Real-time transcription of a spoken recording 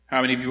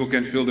How many people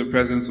can feel the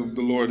presence of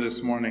the Lord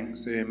this morning?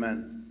 Say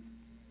amen.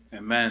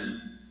 Amen.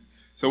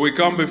 So we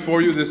come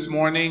before you this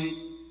morning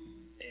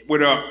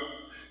with a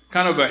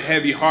kind of a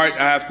heavy heart,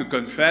 I have to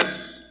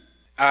confess.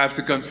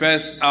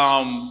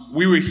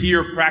 We were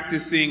here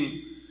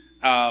practicing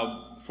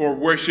for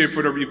worship,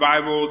 for the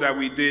revival that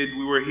we did.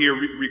 We were here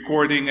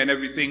recording and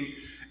everything.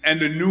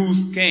 And the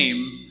news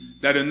came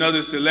that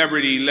another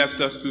celebrity left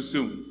us too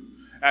soon.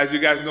 As you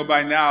guys know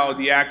by now,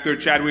 the actor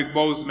Chadwick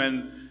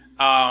Boseman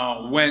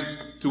went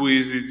to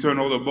his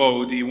eternal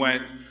abode. He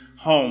went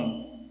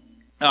home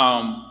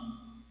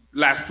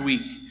last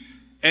week.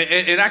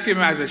 And that came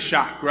as a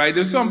shock, right?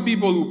 There's some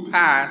people who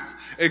pass,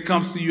 it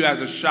comes to you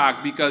as a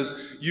shock because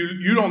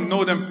you don't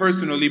know them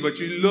personally, but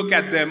you look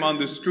at them on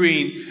the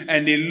screen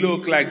and they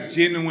look like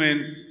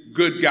genuine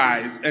good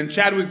guys. And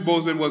Chadwick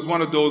Boseman was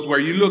one of those where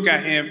you look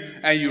at him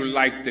and you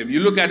liked him.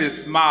 You look at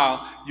his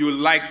smile, you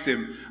liked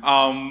him.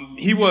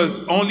 He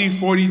was only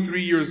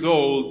 43 years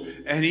old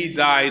and he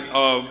died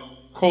of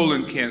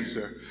colon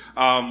cancer.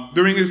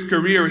 During his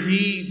career,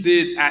 he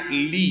did at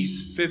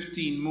least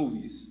 15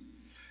 movies,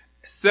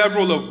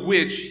 several of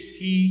which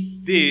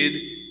he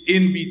did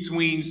in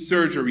between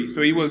surgery.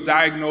 So he was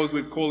diagnosed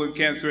with colon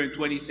cancer in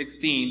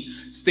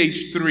 2016,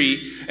 stage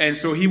 3, and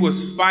so he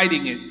was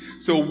fighting it.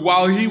 So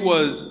while he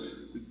was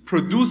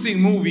producing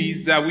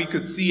movies that we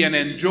could see and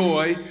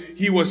enjoy,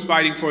 he was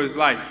fighting for his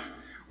life.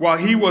 While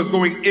he was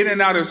going in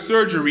and out of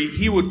surgery,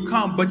 he would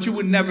come, but you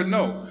would never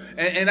know.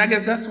 And I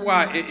guess that's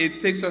why it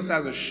takes us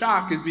as a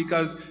shock, is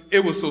because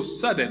it was so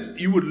sudden.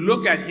 You would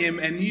look at him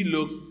and he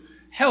looked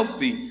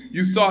healthy.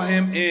 You saw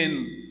him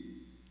in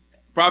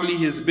probably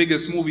his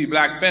biggest movie,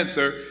 Black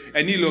Panther,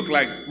 and he looked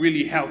like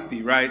really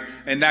healthy, right?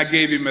 And that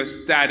gave him a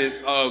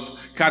status of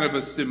kind of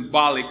a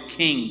symbolic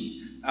king,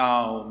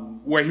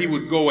 where he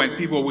would go and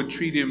people would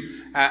treat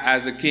him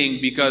as a king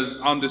because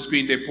on the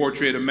screen they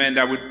portrayed a man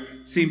that would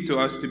seem to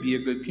us to be a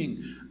good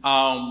king.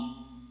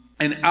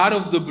 And out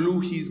of the blue,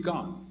 he's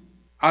gone.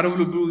 Out of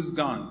the blue, he's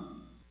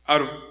gone.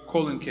 Out of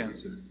colon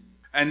cancer.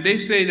 And they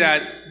say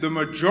that the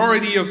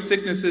majority of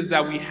sicknesses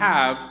that we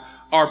have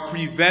are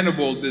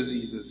preventable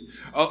diseases.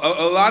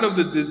 A lot of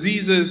the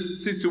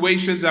diseases,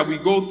 situations that we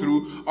go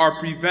through are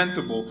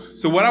preventable.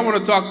 So what I want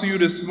to talk to you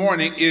this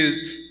morning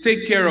is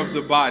take care of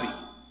the body.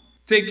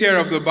 Take care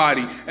of the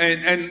body.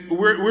 And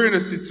we're in a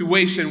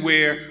situation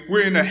where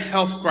we're in a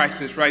health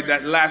crisis, right?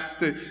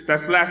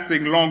 That's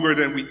lasting longer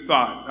than we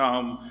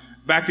thought.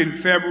 Back in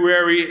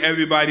February,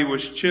 everybody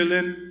was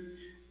chilling.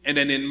 And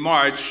then in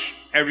March,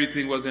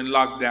 everything was in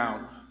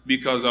lockdown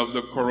because of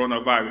the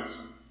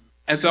coronavirus.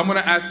 And so I'm going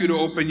to ask you to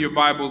open your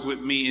Bibles with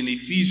me in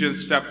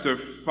Ephesians chapter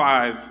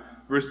 5,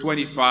 verse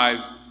 25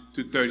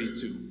 to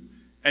 32.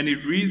 And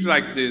it reads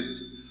like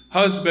this: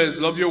 Husbands,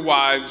 love your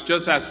wives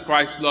just as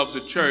Christ loved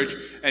the church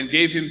and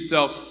gave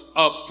himself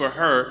up for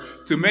her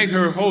to make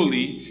her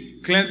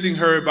holy, cleansing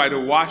her by the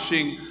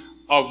washing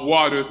of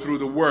water through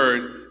the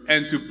word,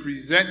 and to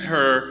present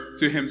her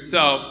to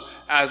himself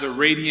as a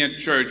radiant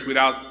church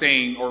without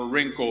stain or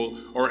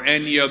wrinkle or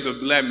any other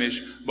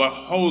blemish, but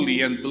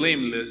holy and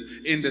blameless.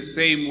 In the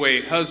same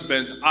way,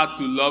 husbands ought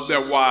to love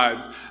their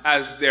wives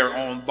as their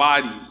own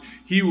bodies.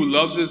 He who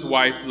loves his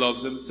wife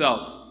loves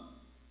himself.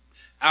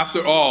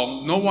 After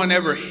all, no one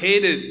ever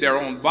hated their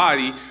own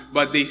body,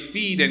 but they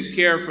feed and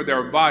care for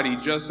their body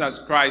just as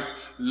Christ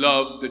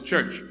loved the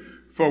church.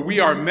 For we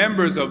are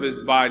members of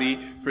his body.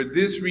 For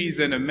this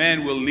reason, a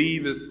man will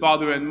leave his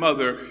father and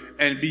mother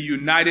and be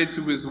united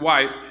to his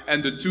wife,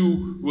 and the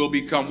two will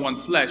become one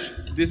flesh.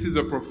 This is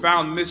a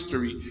profound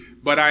mystery,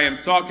 but I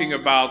am talking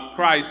about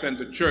Christ and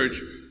the church.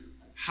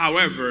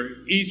 However,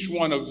 each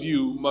one of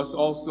you must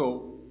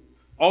also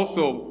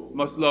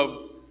must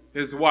love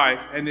his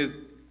wife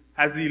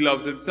as he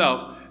loves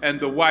himself, and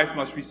the wife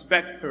must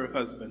respect her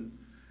husband.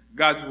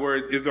 God's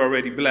word is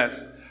already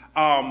blessed.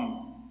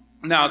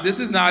 Now, this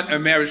is not a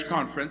marriage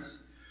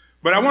conference,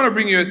 but I want to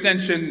bring your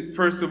attention,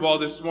 first of all,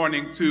 this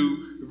morning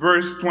to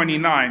verse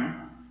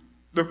 29,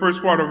 the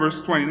first part of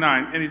verse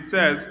 29. And it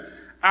says,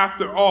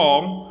 after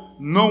all,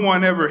 no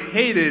one ever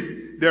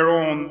hated their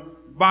own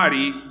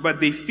body, but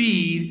they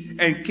feed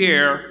and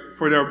care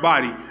for their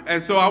body.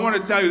 And so I want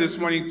to tell you this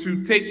morning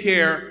to take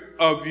care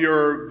of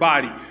your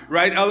body,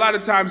 right? A lot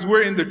of times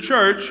we're in the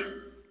church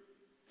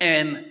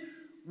and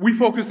we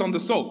focus on the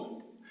soul.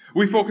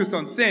 We focus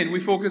on sin.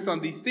 We focus on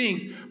these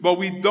things, but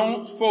we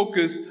don't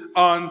focus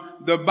on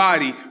the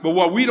body. But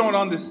what we don't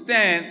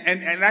understand,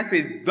 and I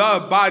say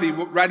the body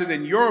rather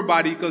than your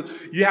body, because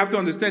you have to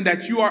understand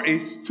that you are a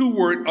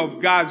steward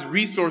of God's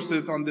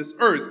resources on this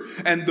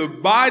earth. And the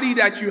body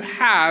that you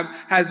have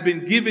has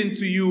been given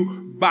to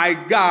you by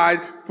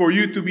God for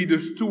you to be the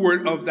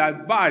steward of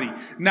that body.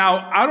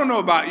 Now, I don't know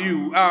about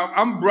you.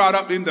 I'm brought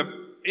up in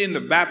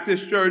the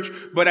Baptist church,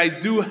 but I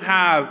do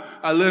have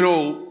a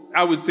little,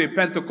 I would say,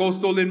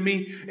 Pentecostal in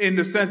me, in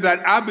the sense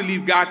that I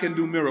believe God can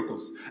do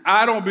miracles.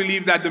 I don't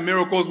believe that the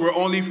miracles were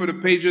only for the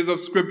pages of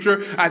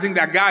Scripture. I think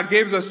that God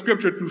gives us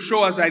Scripture to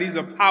show us that he's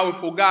a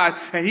powerful God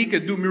and he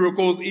can do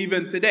miracles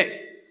even today.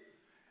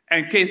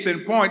 And case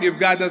in point, if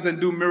God doesn't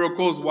do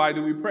miracles, why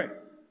do we pray?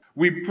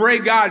 We pray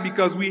God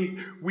because we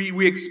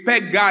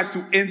expect God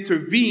to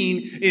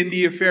intervene in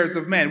the affairs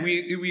of men.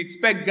 We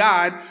expect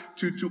God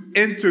to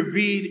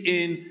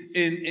intervene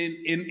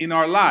in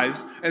our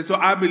lives. And so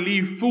I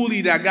believe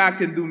fully that God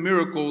can do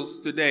miracles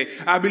today.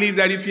 I believe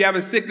that if you have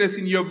a sickness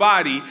in your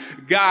body,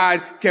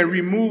 God can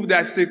remove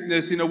that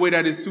sickness in a way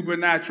that is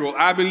supernatural.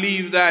 I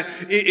believe that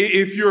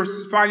if you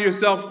find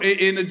yourself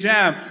in a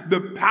jam, the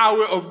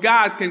power of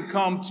God can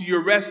come to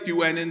your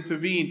rescue and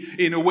intervene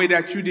in a way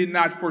that you did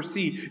not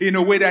foresee, in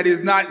a way that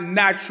is not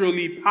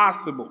naturally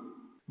possible.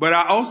 But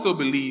I also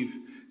believe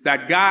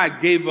that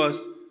God gave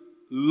us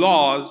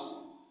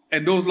laws,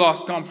 and those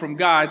laws come from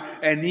God,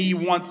 and he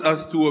wants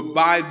us to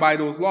abide by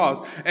those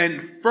laws.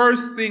 And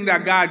first thing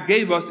that God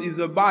gave us is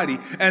a body.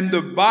 And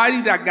the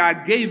body that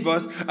God gave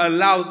us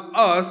allows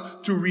us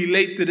to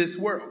relate to this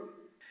world.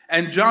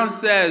 And John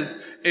says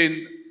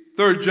in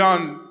 3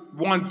 John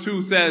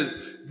 1:2 says,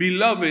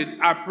 "Beloved,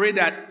 I pray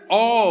that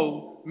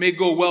all may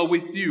go well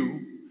with you,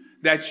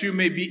 that you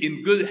may be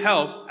in good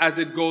health as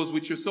it goes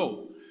with your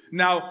soul."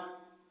 Now,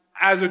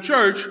 as a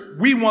church,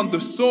 we want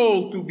the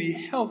soul to be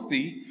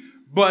healthy,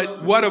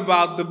 but what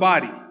about the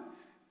body?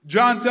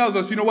 John tells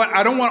us, you know what?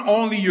 I don't want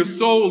only your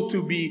soul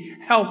to be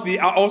healthy.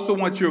 I also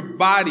want your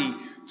body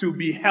to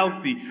be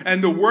healthy.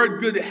 And the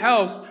word good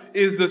health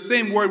is the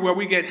same word where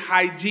we get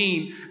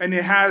hygiene, and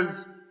it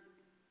has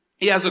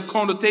a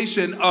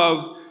connotation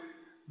of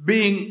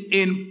being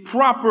in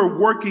proper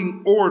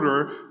working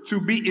order,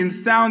 to be in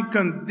sound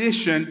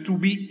condition, to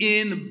be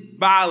in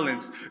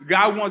balance.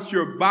 God wants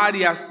your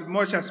body as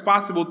much as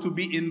possible to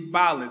be in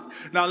balance.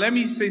 Now, let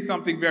me say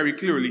something very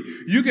clearly.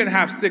 You can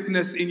have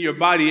sickness in your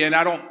body, and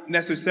I don't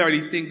necessarily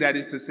think that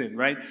it's a sin,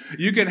 right?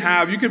 You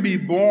can be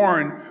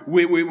born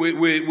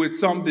with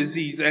some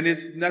disease, and it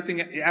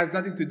has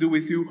nothing to do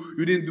with you.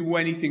 You didn't do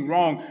anything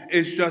wrong.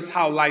 It's just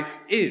how life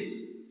is.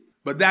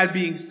 But that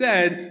being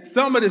said,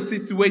 some of the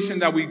situation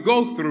that we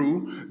go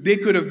through, they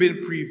could have been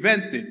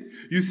prevented.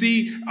 You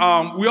see,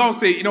 we all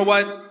say, you know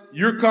what?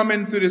 You're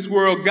coming to this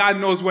world.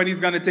 God knows when he's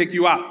going to take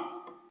you out.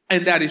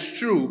 And that is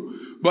true.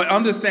 But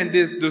understand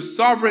this, the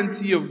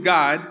sovereignty of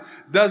God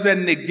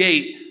doesn't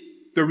negate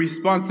the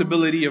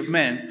responsibility of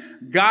man.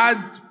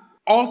 God's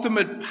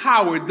ultimate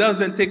power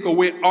doesn't take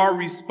away our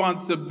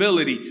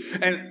responsibility.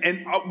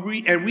 And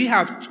we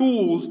have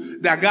tools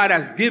that God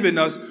has given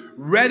us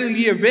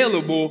readily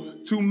available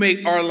to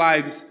make our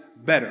lives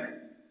better.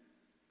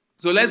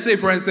 So let's say,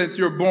 for instance,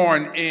 you're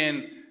born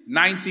in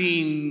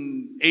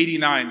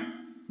 1989,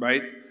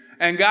 right?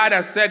 And God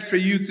has said for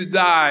you to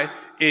die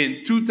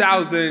in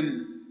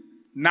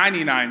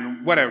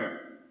 2099, whatever,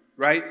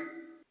 right?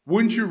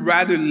 Wouldn't you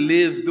rather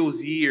live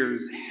those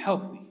years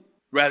healthy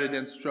rather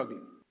than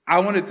struggling? I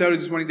want to tell you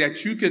this morning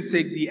that you can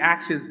take the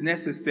actions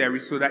necessary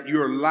so that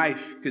your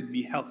life could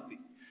be healthy.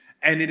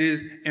 And it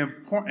is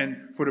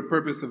important for the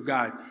purpose of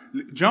God.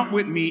 Jump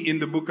with me in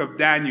the book of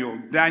Daniel,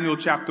 Daniel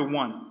chapter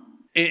 1.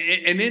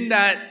 And in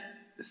that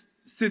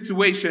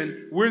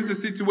situation, we're in the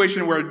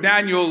situation where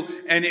Daniel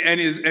and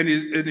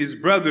his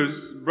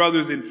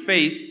brothers in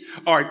faith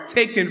are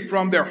taken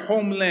from their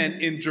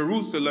homeland in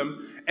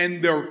Jerusalem,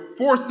 and they're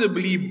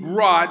forcibly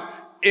brought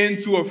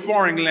into a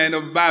foreign land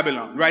of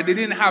Babylon, right? They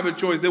didn't have a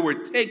choice. They were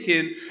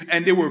taken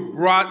and they were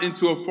brought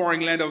into a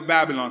foreign land of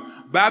Babylon.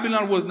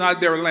 Babylon was not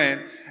their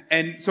land.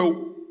 And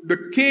so the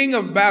king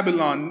of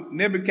Babylon,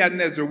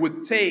 Nebuchadnezzar,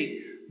 would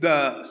take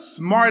the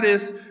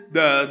smartest,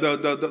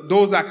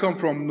 those that come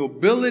from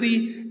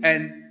nobility,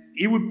 and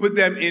he would put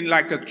them in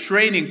like a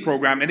training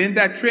program. And in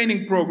that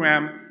training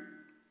program,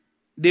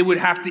 they would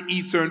have to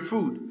eat certain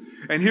food.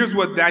 And here's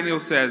what Daniel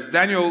says.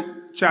 Daniel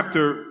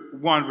chapter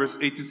 1, verse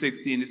 8 to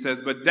 16, it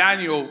says, "But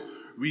Daniel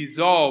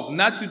resolved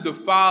not to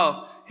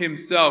defile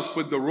himself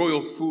with the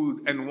royal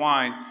food and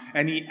wine,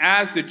 and he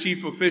asked the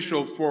chief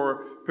official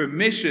for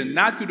permission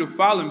not to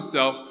defile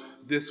himself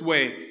this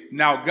way.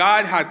 Now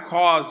God had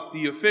caused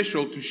the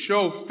official to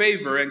show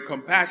favor and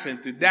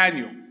compassion to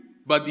Daniel.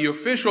 But the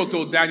official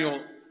told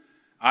Daniel,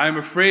 'I am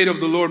afraid of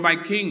the Lord my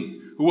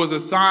king, who has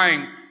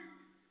assigned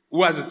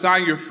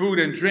your food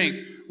and drink.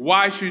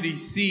 Why should he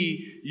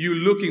see you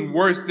looking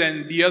worse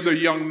than the other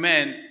young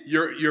men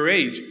your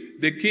age?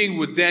 The king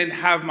would then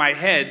have my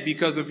head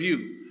because of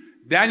you.'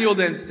 Daniel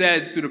then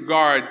said to the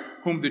guard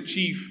whom the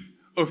chief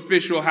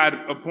official had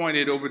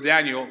appointed over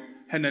Daniel,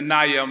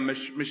 Hananiah,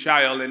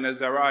 Mishael, and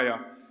Azariah,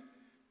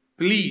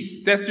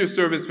 'Please test your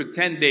servants for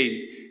 10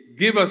 days.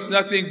 Give us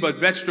nothing but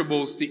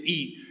vegetables to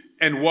eat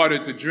and water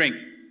to drink.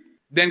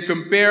 Then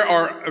compare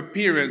our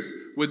appearance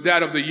with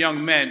that of the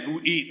young men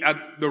who eat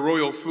at the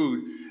royal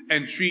food,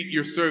 and treat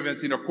your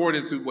servants in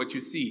accordance with what you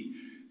see.'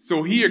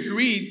 So he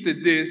agreed to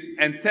this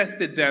and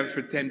tested them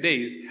for 10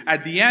 days.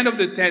 At the end of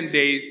the 10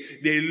 days,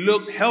 they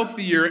looked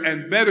healthier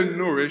and better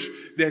nourished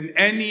than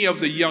any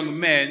of the young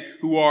men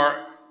who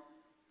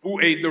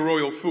ate the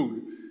royal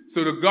food.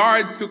 So the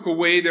guard took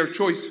away their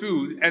choice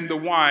food and the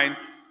wine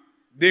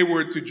they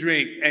were to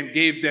drink and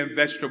gave them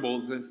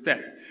vegetables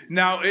instead."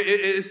 Now,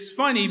 it's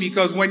funny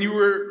because when you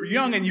were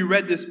young and you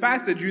read this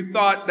passage, you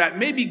thought that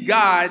maybe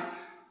God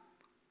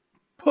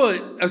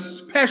put a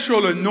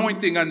special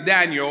anointing on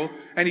Daniel,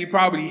 and he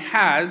probably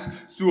has,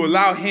 to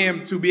allow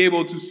him to be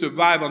able to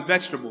survive on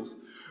vegetables.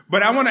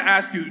 But I want to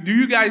ask you, do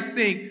you guys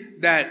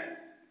think that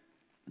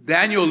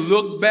Daniel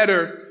looked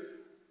better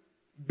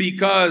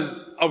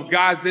because of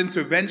God's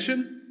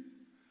intervention?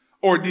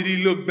 Or did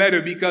he look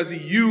better because he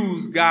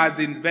used God's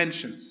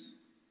inventions?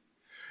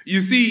 You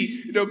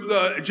see,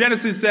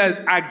 Genesis says,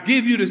 I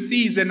give you the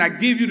seeds and I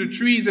give you the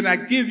trees and I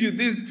give you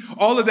this,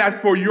 all of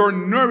that for your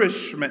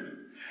nourishment.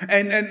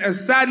 And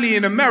sadly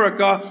in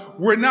America,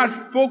 we're not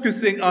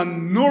focusing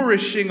on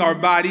nourishing our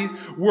bodies.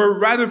 We're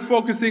rather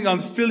focusing on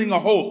filling a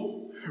hole.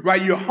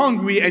 Right? You're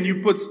hungry and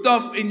you put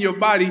stuff in your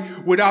body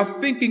without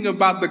thinking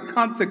about the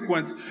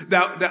consequence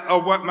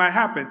of what might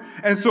happen.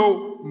 And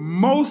so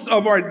most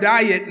of our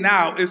diet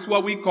now is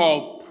what we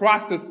call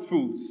processed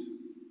foods.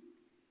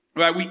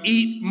 Right? We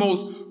eat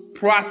most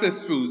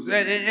processed foods.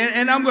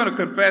 And I'm going to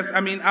confess,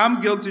 I mean,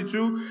 I'm guilty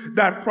too,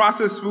 that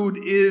processed food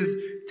is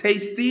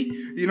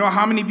tasty. You know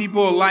how many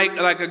people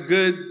like a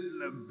good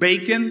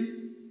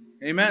bacon?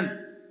 Amen.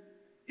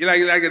 You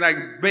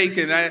like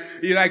bacon.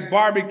 You like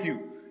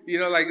barbecue. You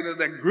know, like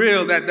that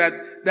grill,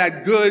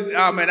 that good.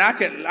 And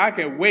I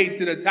can wait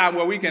till the time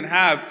where we can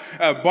have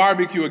a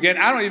barbecue again.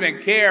 I don't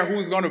even care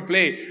who's going to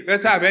play.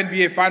 Let's have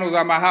NBA finals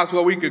at my house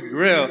where we could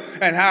grill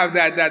and have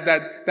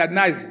that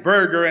nice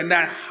burger and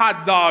that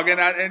hot dog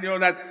and you know,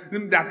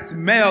 that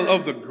smell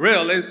of the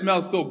grill. It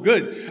smells so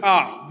good.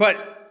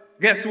 But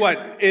guess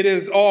what? It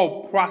is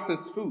all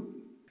processed food.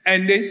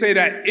 And they say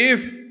that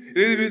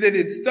they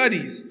did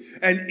studies,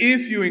 and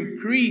if you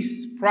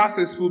increase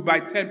processed food by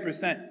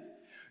 10%,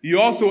 you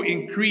also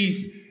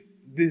increase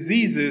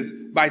diseases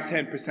by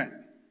 10%.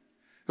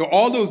 So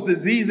all those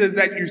diseases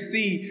that you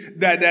see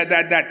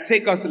that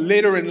take us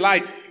later in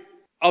life,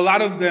 a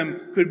lot of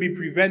them could be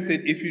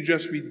prevented if you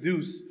just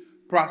reduce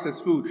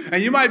processed food.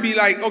 And you might be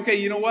like, okay,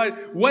 you know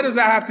what? What does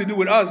that have to do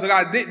with us?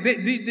 Like,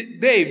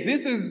 Dave,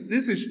 this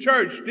is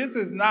church. This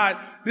is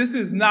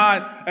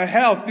not a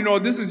health. You know,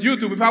 this is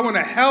YouTube. If I want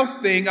a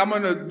health thing, I'm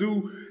going to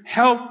do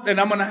health and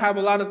I'm going to have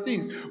a lot of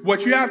things.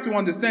 What you have to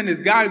understand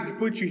is God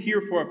put you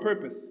here for a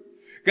purpose.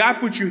 God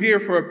put you here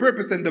for a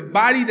purpose, and the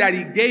body that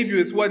he gave you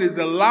is what is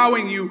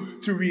allowing you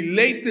to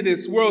relate to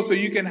this world so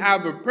you can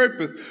have a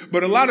purpose.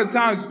 But a lot of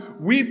times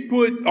we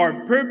put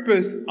our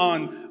purpose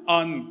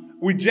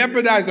we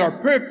jeopardize our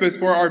purpose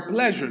for our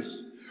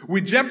pleasures.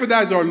 We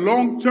jeopardize our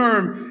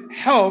long-term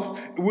health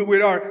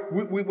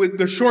with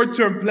the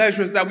short-term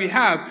pleasures that we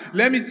have.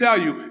 Let me tell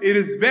you, it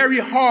is very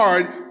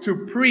hard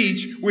to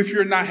preach if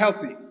you're not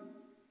healthy.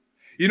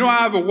 You know, I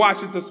have a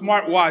watch, it's a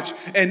smart watch,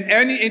 and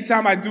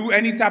anytime I do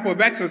any type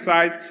of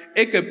exercise,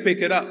 it could pick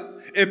it up.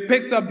 It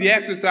picks up the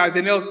exercise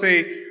and it'll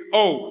say,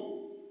 oh,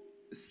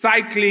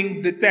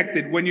 cycling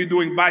detected when you're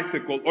doing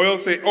bicycle. Or it'll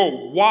say,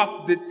 oh,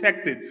 walk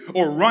detected.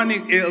 Or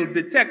running, it'll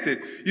detect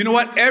it. You know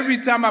what? Every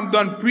time I'm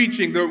done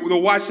preaching, the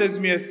watch sends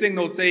me a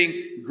signal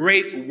saying,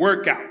 great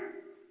workout.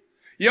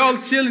 You're all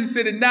chilling,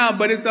 sitting down,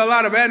 but it's a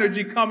lot of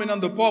energy coming on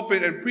the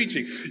pulpit and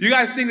preaching. You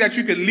guys think that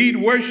you can lead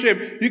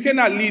worship? You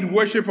cannot lead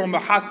worship from a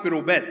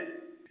hospital bed.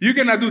 You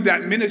cannot do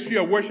that ministry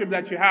of worship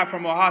that you have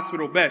from a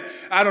hospital bed.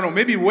 I don't know.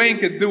 Maybe Wayne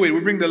could do it. We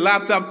bring the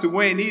laptop to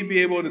Wayne. He'd be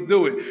able to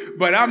do it.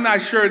 But I'm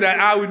not sure that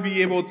I would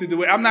be able to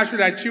do it. I'm not sure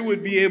that you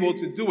would be able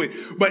to do it.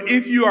 But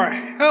if you are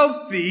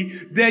healthy,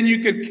 then you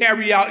can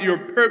carry out your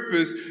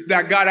purpose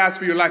that God has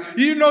for your life.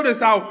 You notice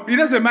how it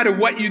doesn't matter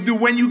what you do.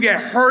 When you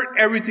get hurt,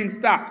 everything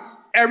stops.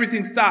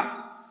 Everything stops.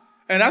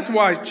 And that's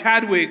why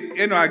Chadwick,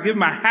 you know, I give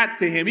my hat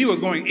to him. He was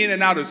going in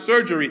and out of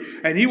surgery,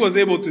 and he was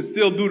able to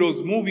still do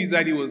those movies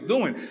that he was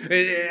doing.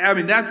 I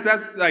mean,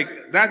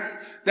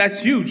 that's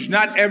huge.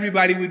 Not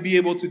everybody would be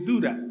able to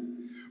do that.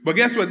 But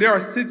guess what? There are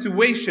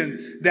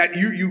situations that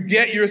you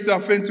get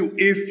yourself into.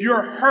 If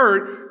you're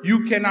hurt,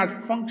 you cannot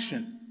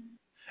function.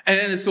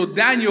 And so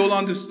Daniel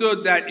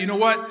understood that, you know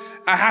what?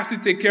 I have to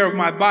take care of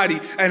my body,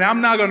 and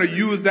I'm not going to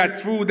use that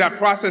food, that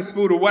processed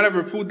food or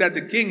whatever food that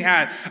the king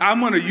had.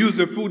 I'm going to use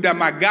the food that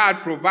my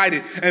God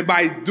provided. And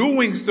by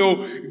doing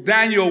so,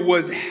 Daniel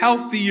was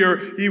healthier.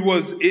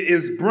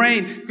 His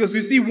brain, because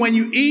you see, when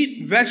you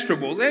eat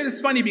vegetables, and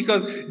it's funny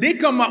because they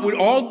come out with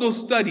all those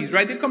studies,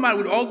 right? They come out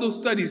with all those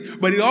studies,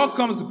 but it all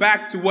comes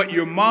back to what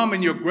your mom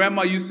and your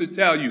grandma used to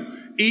tell you.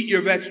 Eat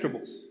your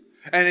vegetables.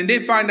 And then they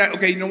find out,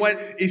 okay, you know what?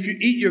 If you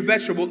eat your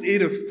vegetable,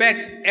 it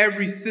affects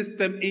every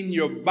system in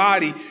your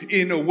body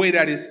in a way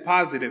that is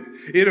positive.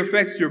 It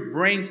affects your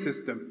brain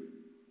system,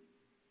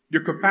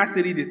 your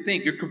capacity to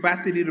think, your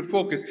capacity to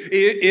focus.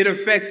 It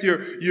affects your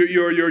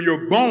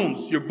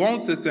bones, your bone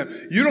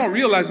system. You don't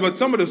realize, but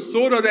some of the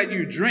soda that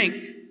you drink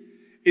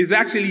is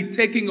actually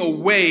taking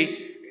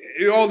away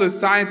all the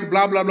science,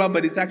 blah, blah, blah,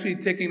 but it's actually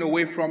taking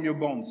away from your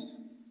bones.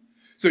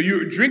 So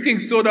you're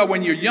drinking soda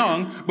when you're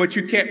young, but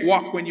you can't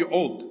walk when you're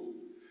old.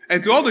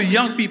 And to all the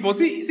young people,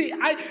 see,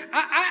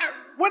 I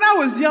when I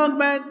was young,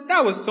 man,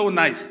 that was so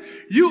nice.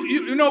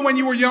 You know, when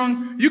you were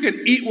young, you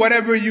could eat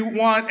whatever you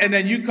want, and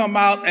then you come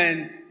out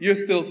and you're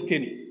still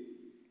skinny.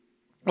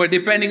 Or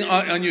depending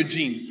on your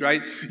genes,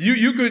 right?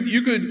 You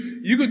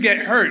could get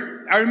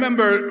hurt. I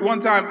remember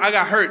one time I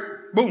got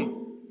hurt.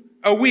 boom.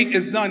 A week,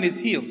 it's done, it's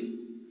healed.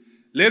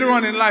 Later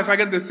on in life, I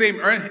get the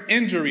same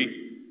injury.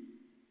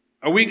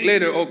 A week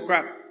later, oh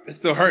crap, it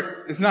still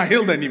hurts. It's not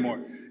healed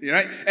anymore.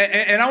 Right?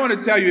 And I want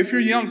to tell you, if you're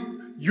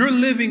young, you're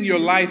living your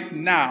life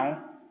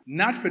now,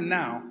 not for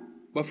now,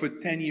 but for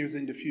 10 years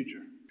in the future.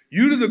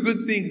 You do the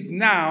good things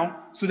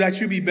now so that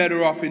you'll be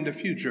better off in the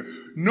future.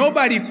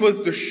 Nobody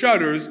puts the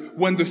shutters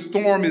when the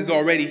storm is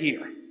already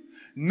here.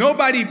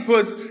 Nobody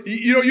puts,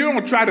 you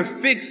don't try to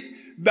fix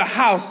the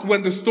house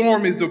when the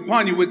storm is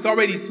upon you. It's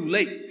already too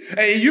late.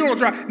 You don't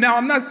try. Now,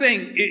 I'm not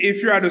saying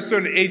if you're at a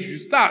certain age, you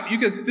stop. You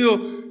can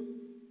still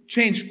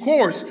change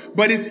course,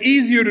 but it's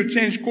easier to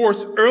change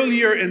course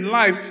earlier in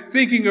life,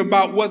 thinking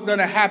about what's going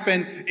to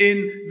happen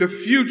in the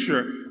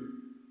future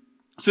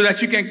so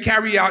that you can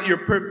carry out your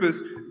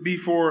purpose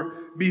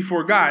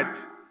before God.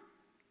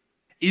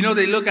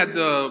 They look at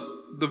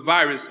the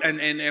virus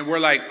and we're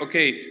like,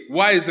 okay,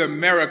 why is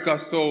America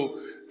so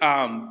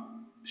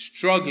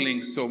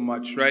struggling so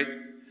much, right?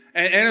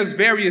 And there's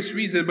various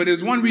reasons, but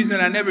there's one reason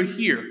I never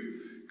hear.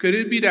 Could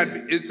it be that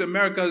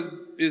America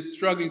is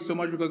struggling so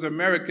much because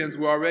Americans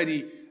were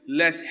already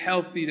less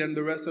healthy than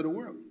the rest of the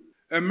world?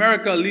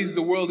 America leads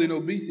the world in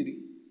obesity.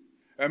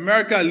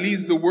 America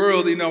leads the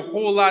world in a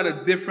whole lot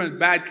of different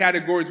bad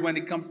categories when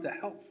it comes to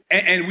health.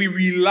 And we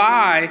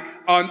rely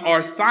on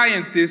our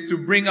scientists to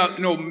bring up,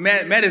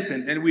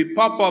 medicine, and we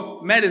pop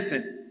up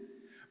medicine.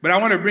 But I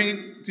want to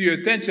bring to your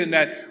attention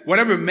that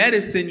whatever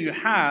medicine you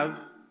have,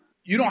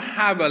 you don't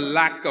have a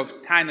lack of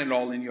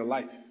Tylenol in your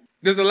life.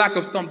 There's a lack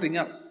of something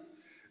else.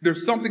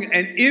 There's something,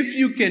 and if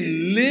you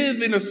can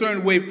live in a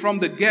certain way from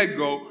the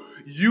get-go,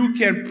 you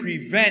can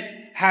prevent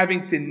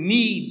having to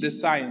need the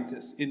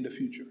scientists in the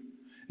future.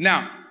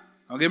 Now,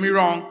 don't get me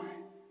wrong,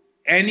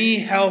 any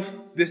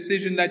health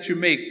decision that you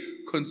make,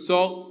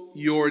 consult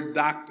your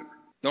doctor.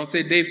 Don't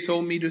say, Dave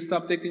told me to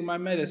stop taking my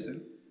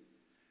medicine,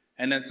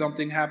 and then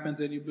something happens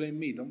and you blame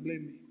me. Don't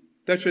blame me.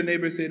 Touch your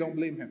neighbor and say, don't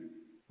blame him.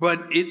 But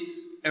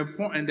it's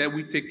important that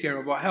we take care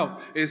of our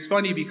health. It's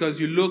funny because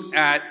you look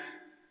at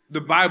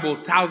the Bible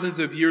thousands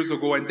of years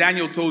ago, and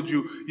Daniel told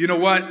you, you know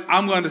what?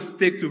 I'm going to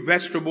stick to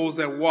vegetables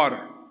and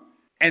water.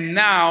 And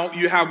now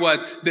you have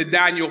what? The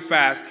Daniel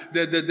fast,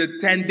 the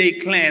 10-day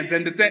cleanse,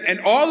 and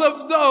all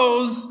of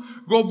those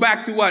go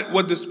back to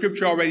what the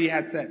scripture already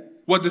had said.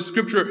 What the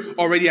scripture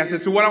already has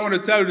said. So what I want to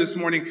tell you this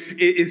morning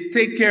is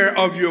take care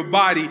of your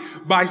body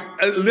by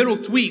little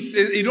tweaks.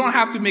 You don't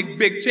have to make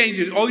big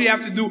changes. All you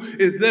have to do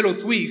is little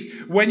tweaks.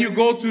 When you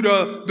go to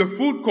the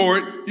food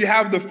court, you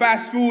have the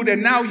fast food,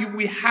 and now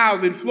we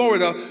have in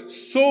Florida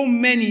so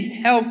many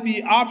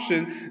healthy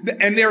options,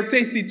 and they're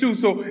tasty too.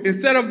 So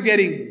instead of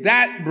getting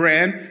that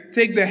brand,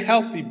 take the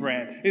healthy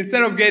brand.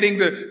 Instead of getting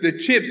the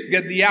chips,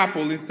 get the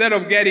apple. Instead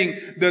of getting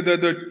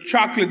the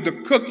chocolate, the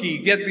cookie,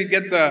 get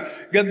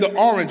the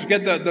orange,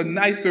 get the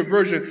nicer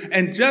version.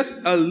 And just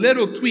a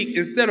little tweak,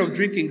 instead of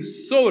drinking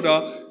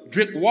soda,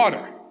 drink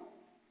water.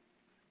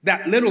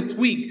 That little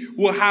tweak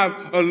will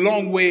have a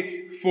long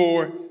way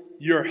for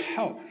your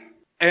health.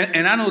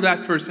 And I know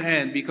that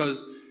firsthand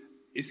because,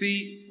 you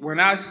see, when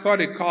I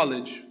started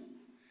college,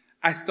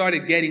 I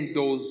started getting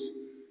those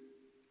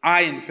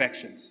eye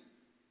infections.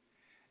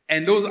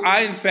 And those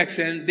eye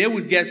infections, they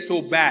would get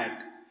so bad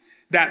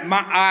that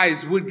my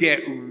eyes would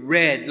get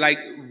red like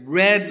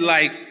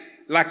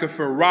a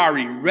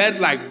Ferrari, red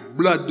like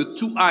blood. The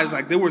two eyes,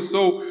 like they were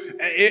so,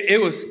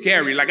 it was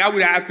scary. Like I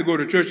would have to go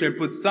to church and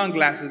put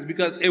sunglasses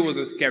because it was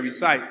a scary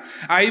sight.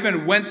 I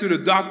even went to the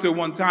doctor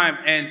one time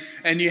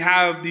and you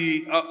have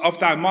the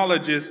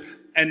ophthalmologist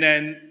and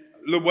then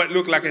what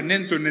looked like an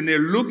intern, and they're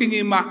looking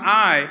in my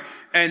eye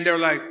and they're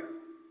like,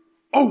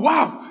 oh,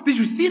 wow, did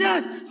you see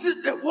that?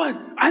 What?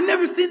 I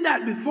never seen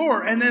that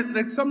before. And then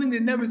like something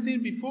they'd never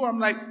seen before. I'm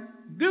like,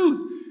 dude,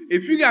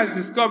 if you guys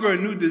discover a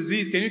new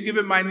disease, can you give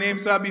it my name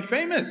so I'll be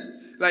famous?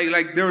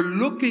 Like they're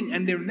looking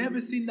and they've never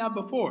seen that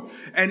before.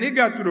 And it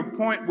got to the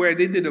point where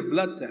they did a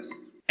blood test.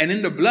 And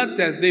in the blood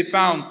test, they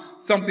found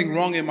something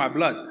wrong in my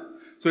blood.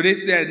 So they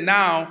said,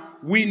 now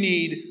we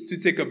need to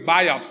take a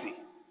biopsy,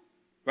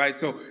 right?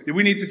 So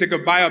we need to take a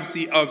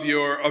biopsy of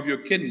your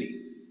kidney.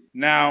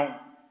 Now,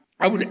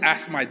 I would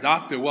ask my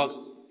doctor,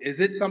 well, is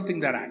it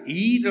something that I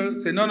eat? Or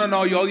say, no,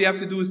 all you have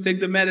to do is take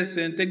the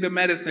medicine.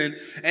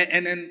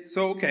 And then,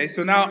 so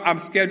now I'm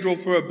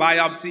scheduled for a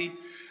biopsy,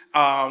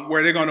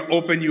 where they're going to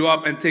open you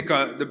up and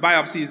the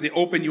biopsy is they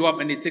open you up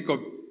and they take a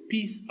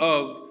piece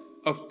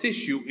of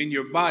tissue in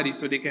your body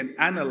so they can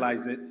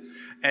analyze it.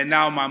 And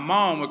now my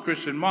mom, a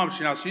Christian mom,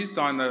 she's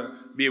starting to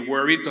be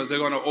worried because they're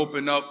going to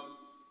open up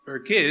her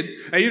kid.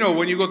 And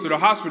when you go to the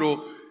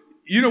hospital,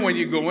 when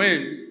you go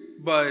in,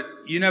 but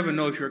you never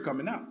know if you're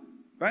coming out,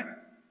 right?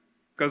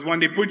 Because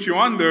when they put you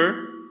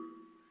under,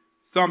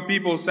 some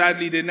people,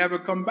 sadly, they never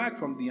come back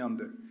from the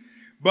under.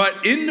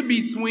 But in the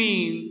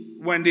between,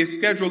 when they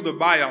scheduled the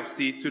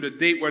biopsy to the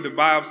date where the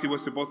biopsy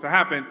was supposed to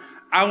happen,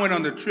 I went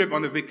on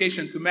a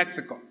vacation to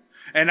Mexico.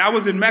 And I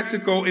was in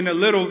Mexico in a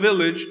little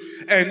village.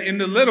 And in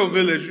the little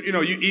village,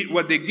 you eat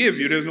what they give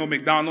you. There's no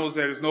McDonald's,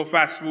 there's no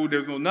fast food,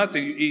 there's no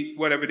nothing. You eat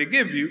whatever they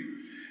give you.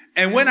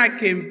 And when I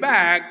came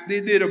back,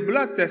 they did a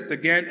blood test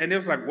again, and it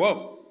was like,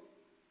 whoa,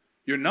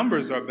 your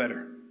numbers are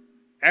better.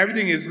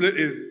 Everything is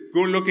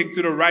looking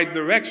to the right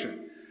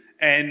direction.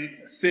 And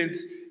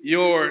since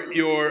your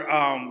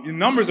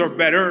numbers are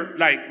better,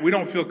 like, we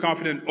don't feel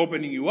confident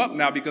opening you up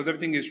now because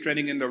everything is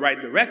trending in the right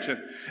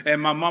direction.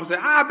 And my mom said,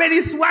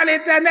 béni soit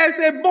l'Éternel,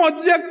 c'est bon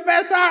Dieu qui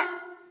fait ça.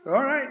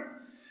 All right.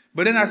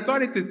 But then I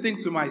started to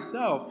think to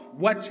myself,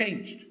 what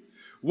changed?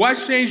 What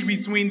changed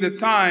between the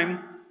time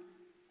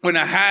when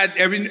I had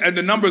and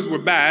the numbers were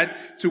bad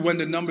to when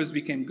the numbers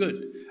became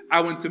good?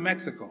 I went to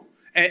Mexico.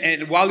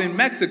 And while in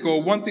Mexico,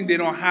 one thing they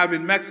don't have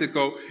in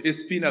Mexico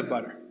is peanut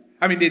butter.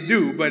 I mean, they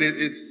do, but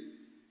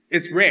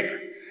it's rare.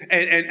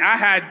 And I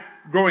had,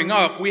 growing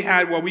up, we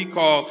had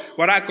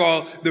what I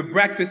call the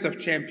breakfast of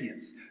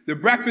champions. The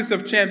breakfast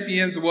of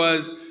champions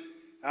was,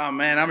 oh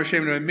man, I'm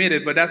ashamed to admit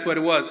it, but that's what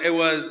it was. It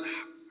was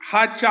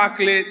hot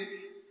chocolate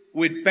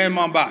with pain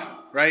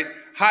mamba, right?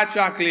 Hot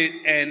chocolate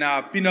and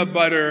peanut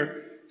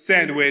butter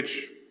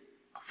sandwich,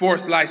 4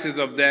 slices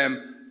of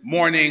them,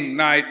 morning,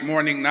 night,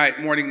 morning, night,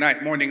 morning,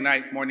 night, morning,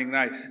 night, morning,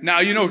 night. Now,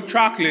 you know,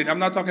 chocolate, I'm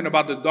not talking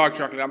about the dark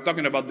chocolate. I'm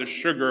talking about the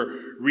sugar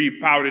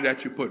powder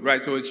that you put,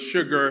 right? So it's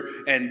sugar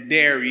and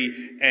dairy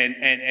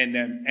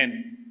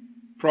and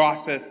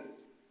processed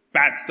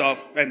bad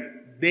stuff, and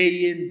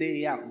day in,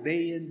 day out,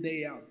 day in,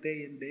 day out,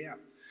 day in, day out.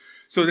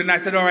 So then I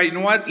said, all right, you know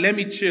what? Let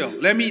me chill.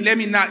 Let me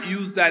not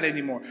use that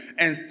anymore.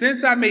 And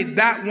since I made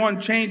that one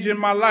change in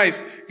my life,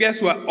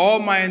 guess what? All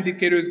my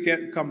indicators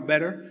come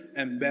better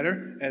and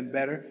better and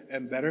better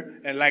and better.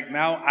 And like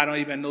now, I don't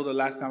even know the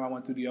last time I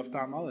went to the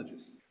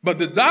ophthalmologist. But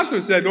the doctor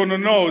said, oh,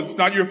 no, it's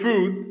not your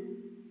food.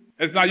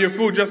 It's not your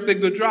food. Just take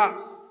the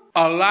drops.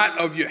 A lot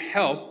of your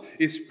health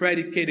is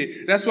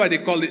predicated. That's why they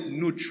call it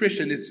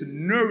nutrition. It's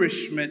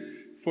nourishment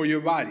for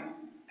your body.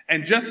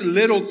 And just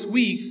little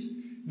tweaks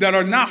that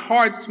are not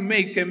hard to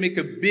make can make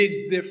a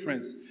big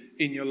difference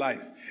in your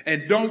life.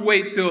 And don't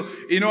wait till,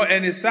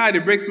 and it's sad,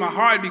 it breaks my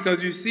heart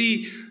because you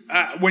see,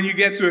 when you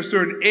get to a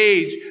certain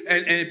age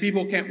and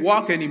people can't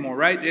walk anymore,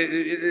 right?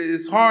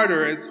 It's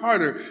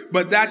harder.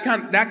 But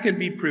that can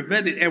be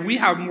prevented. And we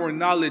have more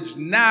knowledge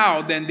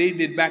now than they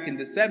did back in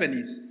the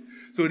 70s.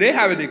 So they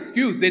have an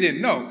excuse. They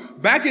didn't know.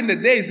 Back in the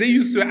days, they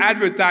used to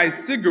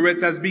advertise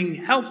cigarettes as being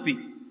healthy.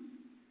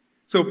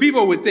 So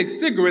people would take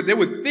cigarettes, they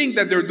would think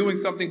that they're doing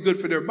something good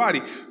for their body.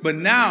 But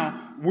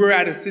now we're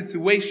at a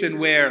situation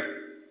where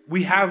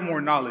we have more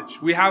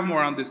knowledge. We have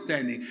more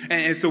understanding.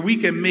 And so we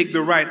can make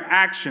the right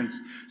actions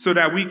so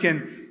that we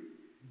can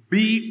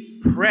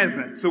be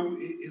present. So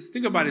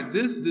think about it.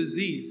 This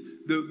disease,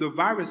 the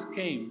virus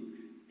came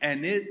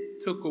and it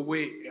took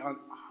away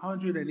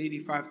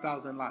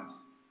 185,000 lives.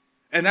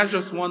 And that's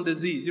just one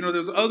disease.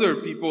 There's other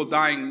people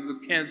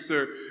dying,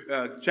 cancer,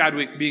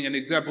 Chadwick being an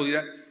example.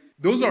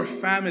 Those are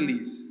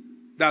families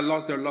that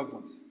lost their loved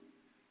ones.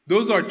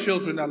 Those are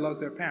children that lost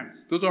their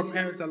parents. Those are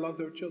parents that lost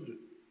their children.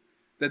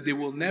 That they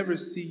will never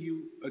see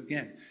you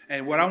again.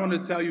 And what I want to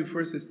tell you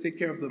first is take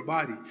care of the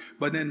body.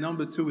 But then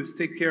number 2 is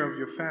take care of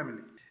your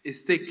family.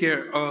 It's take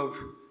care of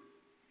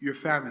your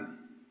family.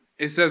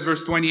 It says,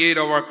 verse 28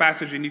 of our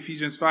passage in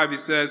Ephesians 5, it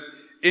says,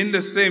 in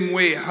the same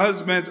way,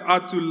 husbands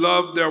ought to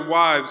love their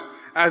wives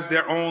as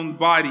their own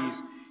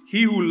bodies.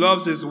 He who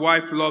loves his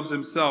wife loves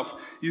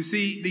himself. You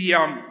see, the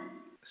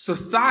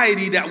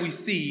society that we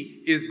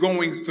see is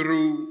going down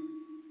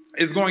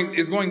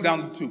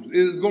the tubes.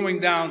 It's going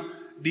down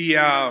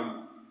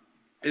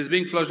is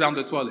being flushed down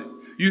the toilet.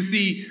 You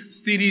see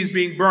CDs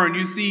being burned.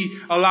 You see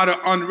a lot of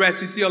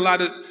unrest. You see a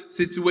lot of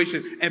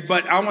situation.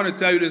 But I want to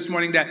tell you this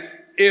morning that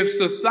if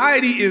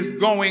society is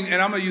going,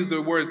 and I'm going to use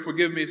the word,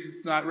 forgive me if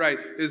it's not right,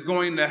 is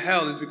going to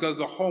hell, is because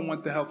the home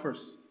went to hell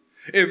first.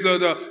 If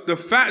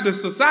the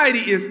society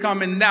is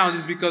coming down,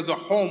 it's because the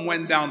home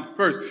went down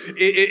first.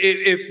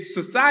 If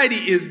society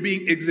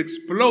is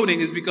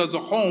exploding, it's because the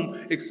home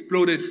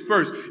exploded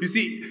first. You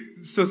see,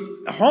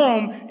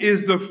 home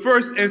is the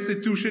first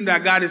institution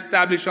that God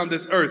established on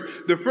this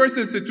earth. The first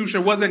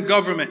institution wasn't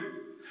government.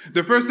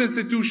 The first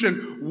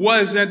institution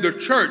wasn't the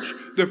church.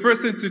 The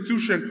first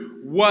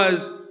institution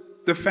was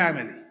the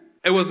family.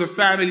 It was a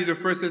family, the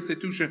first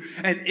institution.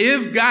 And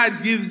if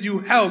God gives you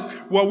health,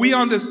 what we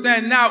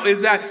understand now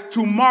is that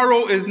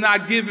tomorrow is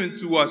not given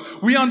to us.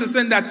 We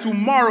understand that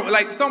tomorrow,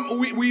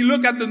 we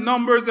look at the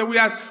numbers and we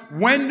ask,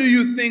 when do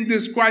you think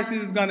this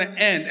crisis is going to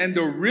end? And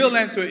the real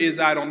answer is,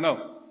 I don't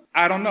know.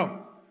 I don't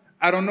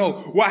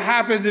know. What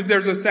happens if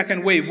there's a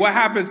second wave? What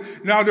happens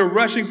now? They're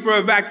rushing for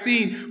a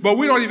vaccine, but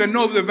we don't even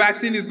know if the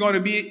vaccine is going to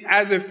be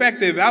as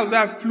effective. How's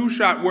that flu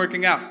shot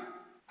working out?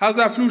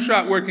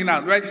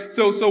 Right?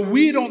 So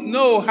we don't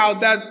know how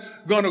that's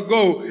going to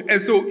go.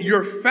 And so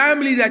your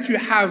family that you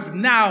have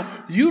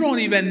now, you don't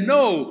even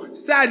know,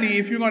 sadly,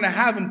 if you're going to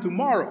have them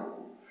tomorrow.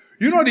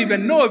 You don't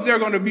even know if they're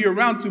going to be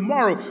around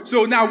tomorrow.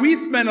 So now we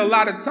spend a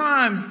lot of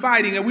time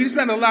fighting, and we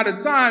spend a lot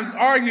of time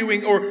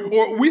arguing,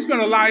 or we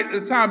spend a lot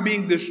of time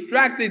being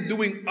distracted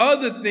doing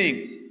other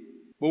things.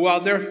 But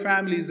while there are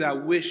families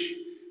that wish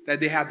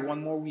that they had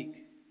one more week.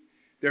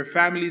 There are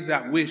families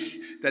that wish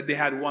that they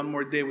had one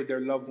more day with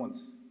their loved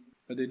ones.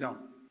 But they don't.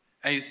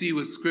 And you see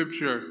with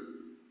Scripture,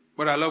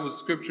 what I love with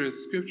Scripture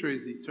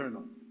is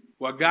eternal.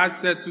 What God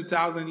said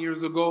 2,000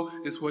 years ago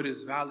is what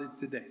is valid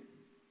today.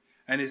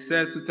 And it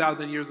says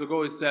 2,000 years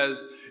ago, it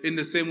says, in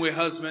the same way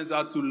husbands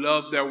are to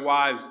love their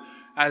wives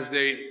as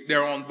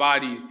their own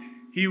bodies.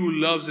 He who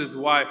loves his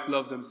wife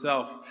loves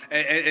himself.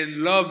 And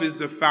love is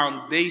the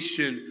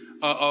foundation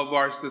of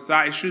our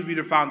society. It should be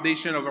the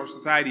foundation of our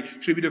society.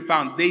 It should be the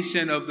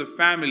foundation of the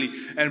family.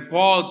 And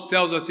Paul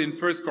tells us in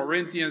 1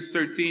 Corinthians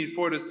 13,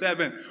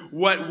 4-7,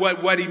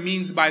 what he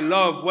means by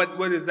love.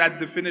 What is that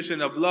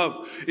definition of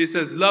love? It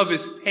says love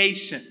is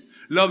patient.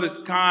 Love is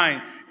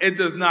kind. It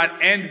does not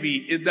envy.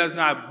 It does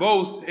not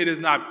boast. It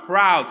is not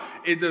proud.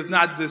 It does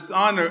not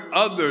dishonor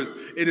others.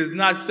 It is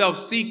not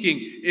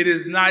self-seeking. It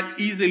is not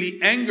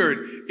easily angered.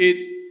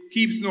 It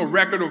keeps no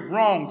record of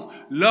wrongs.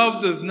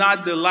 Love does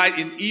not delight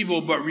in evil,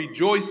 but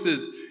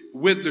rejoices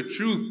with the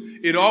truth.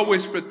 It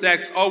always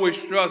protects, always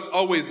trusts,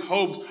 always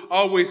hopes,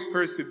 always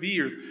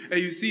perseveres.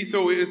 And you see,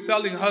 so it is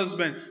telling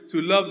husbands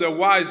to love their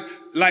wives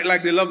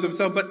like they love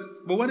themselves.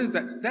 But what is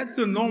that? That's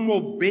a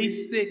normal,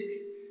 basic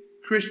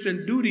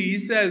Christian duty. He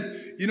says,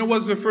 you know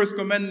what's the first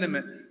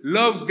commandment?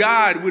 Love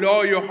God with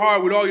all your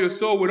heart, with all your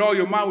soul, with all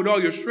your mind, with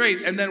all your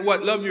strength. And then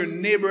what? Love your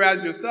neighbor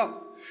as yourself.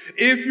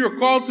 If you're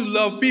called to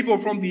love people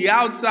from the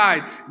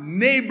outside,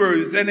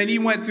 neighbors, and then he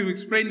went to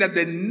explain that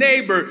the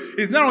neighbor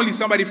is not only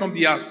somebody from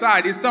the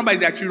outside, it's somebody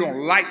that you don't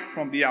like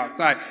from the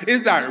outside.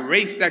 It's that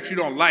race that you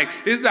don't like.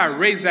 It's that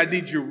race that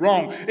did you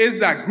wrong. It's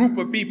that group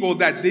of people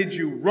that did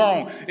you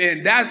wrong.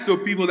 And that's the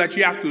people that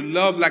you have to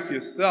love like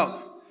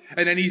yourself.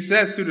 And then he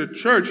says to the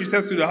church, he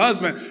says to the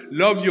husband,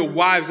 love your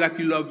wives like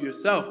you love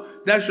yourself.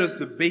 That's just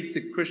the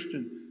basic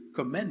Christian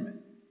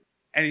commandment.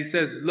 And he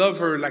says, love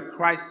her like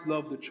Christ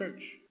loved the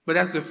church. But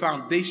that's the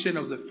foundation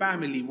of the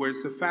family, where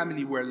it's a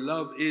family where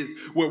love is,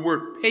 where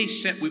we're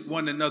patient with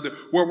one another,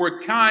 where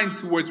we're kind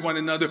towards one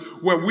another,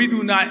 where we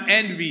do not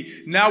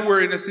envy. Now we're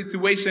in a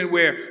situation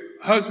where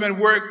husband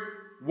work,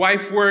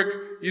 wife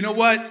work. You know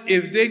what?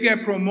 If they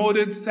get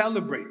promoted,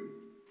 celebrate.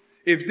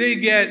 If they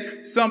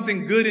get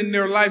something good in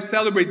their life,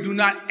 celebrate. Do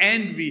not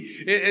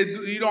envy.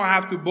 You don't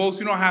have to boast.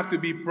 You don't have to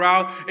be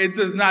proud. It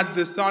does not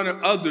dishonor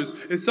others.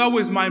 It's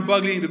always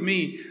mind-boggling to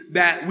me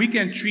that we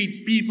can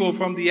treat people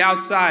from the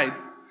outside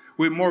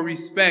with more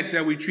respect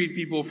than we treat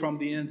people from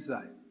the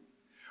inside.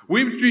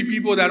 We treat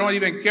people that don't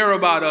even care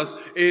about us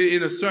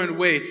in a certain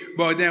way,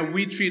 but then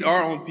we treat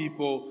our own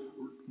people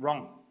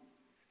wrong.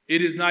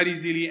 It is not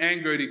easily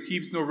angered. It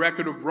keeps no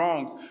record of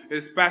wrongs.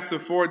 It's Pastor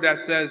Ford that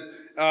says,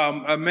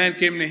 a man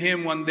came to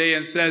him one day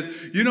and says,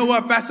 you know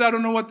what, Pastor, I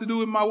don't know what to do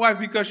with my wife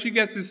because she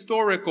gets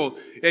historical.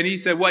 And he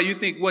said, what you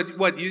think?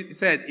 What you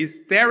said?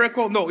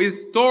 Hysterical? No,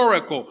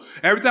 historical.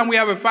 Every time we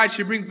have a fight,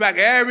 she brings back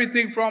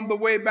everything from the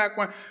way back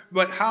when.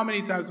 But how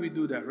many times we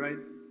do that, right?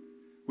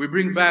 We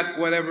bring back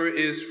whatever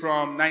is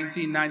from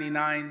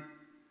 1999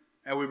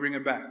 and we bring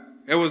it back.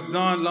 It was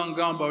done, long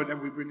gone, but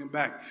then we bring it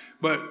back.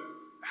 But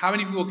how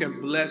many people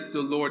can bless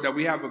the Lord that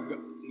we have a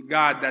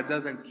God that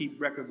doesn't keep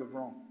records of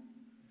wrong?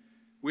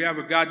 We have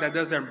a God that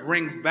doesn't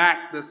bring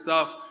back the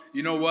stuff.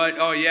 You know what?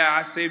 Oh, yeah,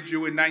 I saved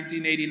you in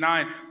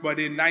 1989, but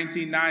in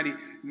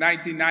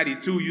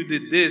 1992, you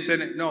did this.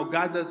 And no,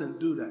 God doesn't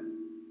do that.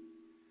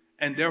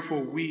 And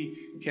therefore,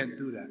 we can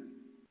do that.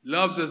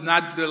 Love does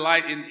not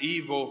delight in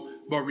evil,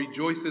 but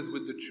rejoices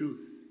with the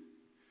truth.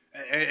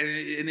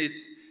 And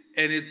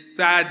it's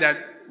sad that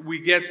we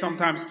get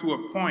sometimes to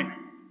a point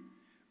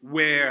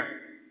where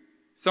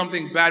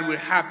something bad would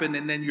happen,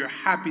 and then you're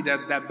happy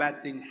that that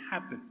bad thing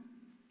happened.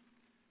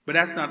 But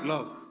that's not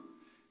love.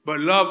 But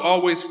love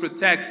always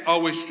protects,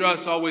 always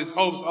trusts, always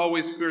hopes,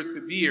 always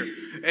persevere.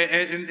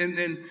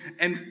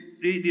 And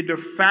the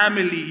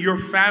family, your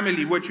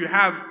family, what you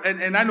have,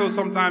 and I know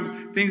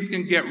sometimes things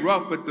can get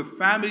rough, but the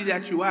family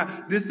that you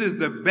have, this is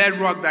the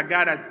bedrock that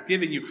God has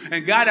given you.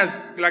 And God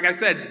has, like I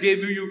said,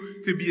 gave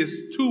you to be a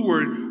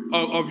steward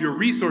of your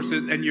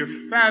resources and your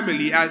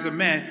family. As a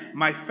man,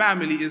 my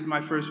family is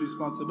my first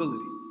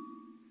responsibility.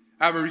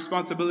 I have a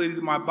responsibility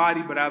to my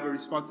body, but I have a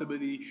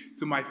responsibility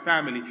to my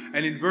family.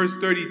 And in verse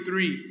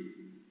 33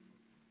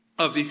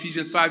 of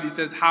Ephesians 5, he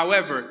says,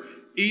 however,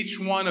 each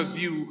one of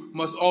you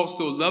must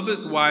also love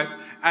his wife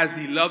as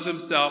he loves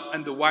himself,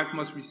 and the wife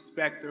must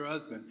respect her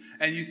husband.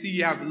 And you see,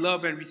 you have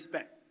love and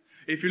respect.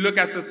 If you look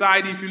at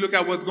society, if you look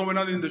at what's going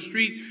on in the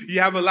street, you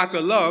have a lack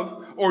of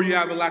love or you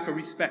have a lack of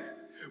respect.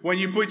 When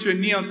you put your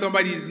knee on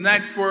somebody's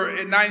neck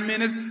for 9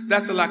 minutes,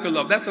 that's a lack of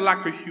love. That's a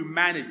lack of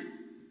humanity.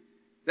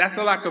 That's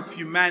a lack of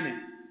humanity.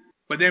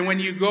 But then when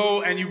you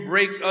go and you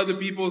break other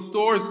people's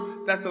doors,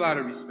 that's a lot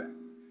of respect.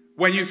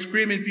 When you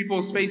scream in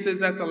people's faces,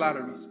 that's a lot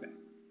of respect.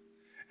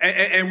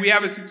 And we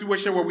have a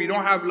situation where we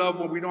don't have love,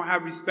 where we don't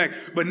have respect.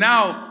 But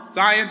now,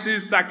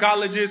 scientists,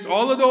 psychologists,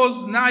 all of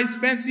those nice,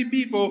 fancy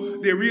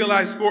people, they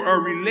realize for a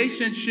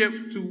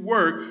relationship to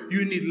work,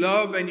 you need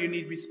love and you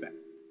need respect.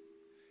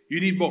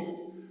 You need both.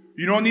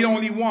 You don't need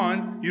only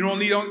one. You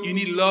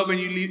need love and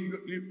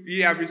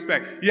you have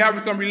respect. You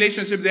have some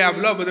relationships, they have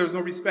love, but there's no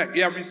respect.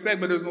 You have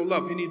respect, but there's no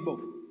love. You need both.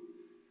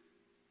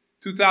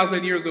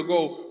 2,000 years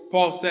ago,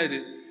 Paul said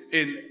it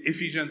in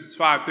Ephesians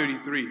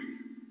 5:33.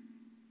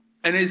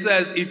 And it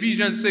says,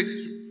 Ephesians 6,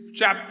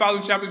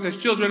 following chapter says,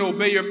 children,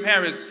 obey your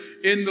parents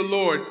in the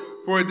Lord,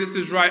 for this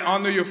is right.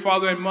 Honor your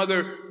father and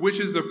mother, which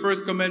is the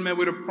first commandment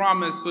with a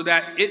promise, so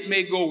that it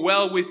may go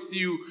well with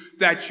you,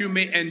 that you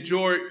may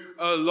enjoy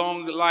a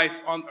long life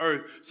on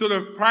earth. So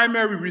the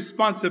primary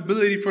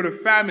responsibility for the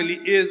family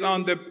is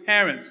on the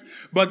parents,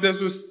 but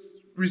there's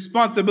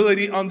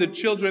responsibility on the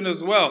children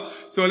as well.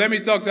 So let me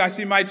talk to, I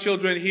see my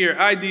children here.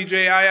 Hi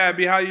DJ, hi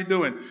Abby, how you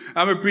doing?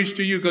 I'm going to preach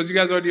to you because you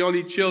guys are the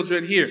only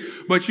children here.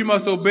 But you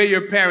must obey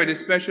your parent,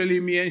 especially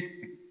me and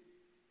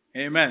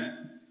Amen.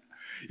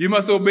 You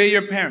must obey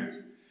your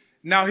parents.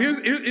 Now here's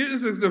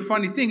the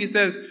funny thing. He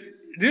says,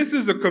 this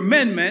is a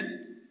commandment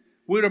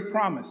with a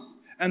promise.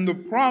 And the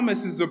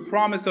promise is the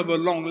promise of a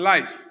long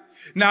life.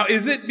 Now,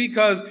 is it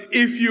because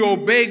if you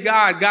obey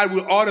God, God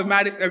will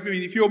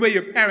if you obey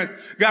your parents,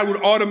 God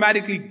will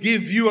automatically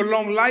give you a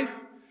long life?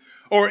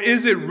 Or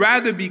is it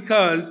rather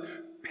because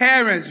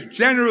parents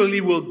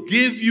generally will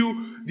give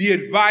you the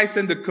advice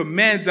and the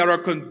commands that are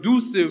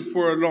conducive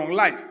for a long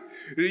life?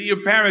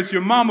 Your parents,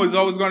 your mom is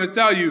always going to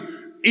tell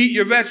you, eat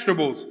your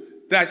vegetables.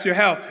 That's your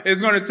health.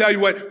 It's going to tell you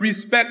what?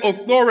 Respect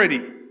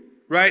authority.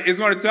 Right? It's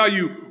going to tell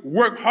you,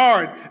 work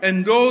hard.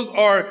 And those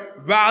are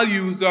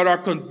values that are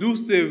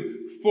conducive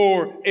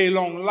for a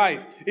long life.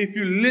 If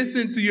you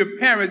listen to your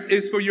parents,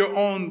 it's for your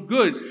own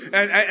good.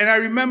 And I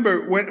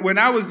remember when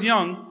I was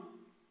young,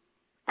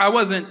 I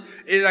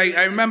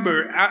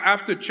remember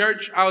after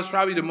church, I was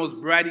probably the most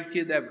bratty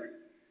kid ever.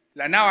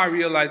 Like now I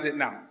realize it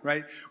now,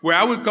 right? Where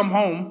I would come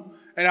home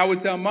and I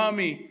would tell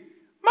Mommy,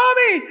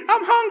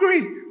 I'm hungry.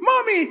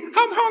 Mommy,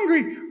 I'm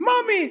hungry.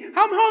 Mommy,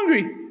 I'm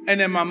hungry. And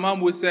then my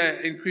mom would say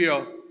in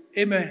Creole,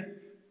 "Eh ben,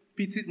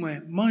 petit moi,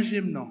 mange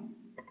non.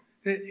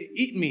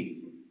 Eat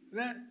me."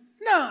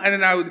 No.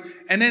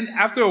 And then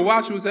after a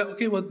while she would say,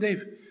 "Okay, well,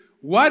 Dave,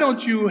 why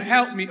don't you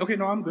help me?" "Okay,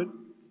 no, I'm good.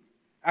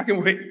 I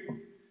can wait."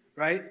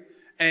 Right?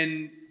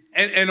 And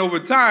over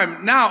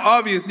time, now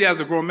obviously as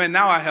a grown man,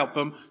 now I help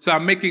him. So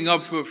I'm making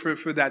up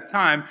for that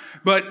time.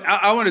 But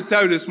I want to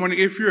tell you this morning,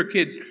 if you're a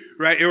kid,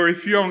 right, or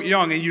if you're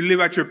young and you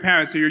live at your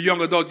parents, or you're a young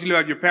adult, you live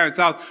at your parents'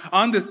 house,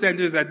 understand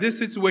this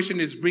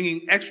situation is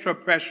bringing extra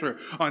pressure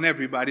on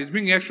everybody. It's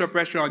bringing extra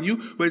pressure on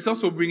you, but it's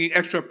also bringing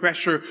extra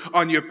pressure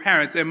on your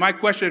parents. And my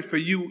question for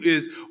you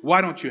is,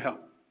 why don't you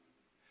help?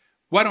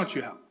 Why don't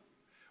you help?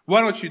 Why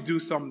don't you do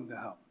something to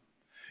help?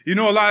 You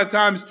know, a lot of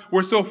times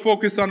we're so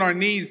focused on our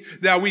needs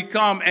that we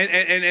come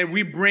and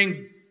we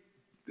bring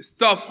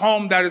stuff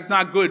home that is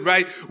not good,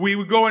 right?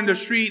 We go in the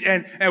street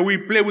and we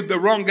play with the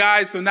wrong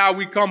guys, so now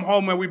we come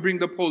home and we bring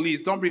the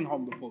police. Don't bring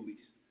home the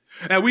police.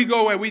 And we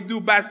go and we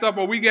do bad stuff,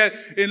 or we get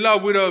in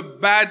love with a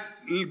bad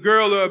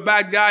girl or a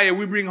bad guy and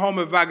we bring home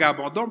a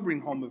vagabond. Don't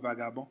bring home a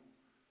vagabond.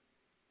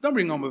 Don't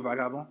bring home a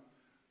vagabond.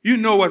 You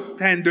know what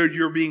standard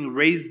you're being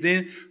raised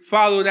in.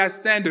 Follow that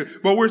standard.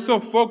 But we're so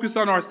focused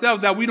on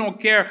ourselves that we don't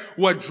care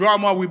what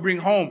drama we bring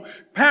home.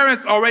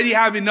 Parents already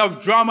have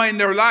enough drama in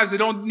their lives. They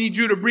don't need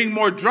you to bring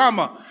more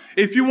drama.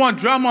 If you want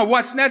drama,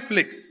 watch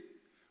Netflix.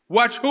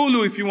 Watch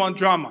Hulu if you want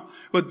drama.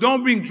 But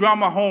don't bring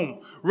drama home.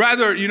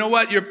 Rather, you know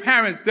what? Your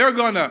parents, they're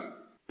going to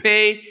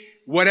pay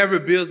whatever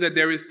bills that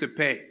there is to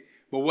pay.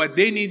 But what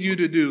they need you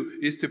to do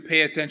is to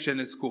pay attention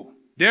in school.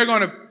 They're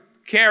going to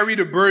carry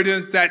the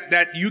burdens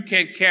that you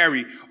can't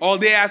carry. All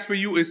they ask for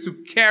you is to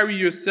carry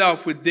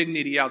yourself with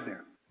dignity out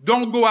there.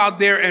 Don't go out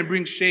there and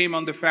bring shame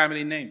on the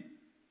family name.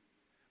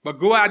 But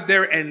go out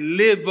there and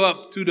live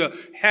up to the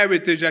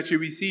heritage that you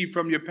received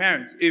from your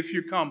parents if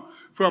you come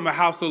from a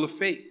household of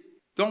faith.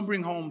 Don't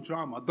bring home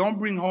drama. Don't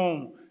bring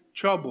home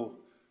trouble.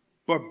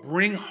 But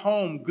bring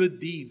home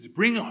good deeds.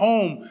 Bring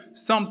home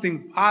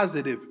something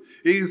positive.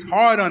 It is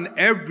hard on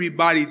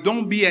everybody.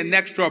 Don't be an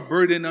extra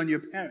burden on your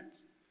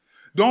parents.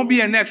 Don't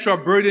be an extra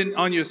burden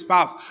on your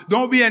spouse.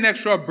 Don't be an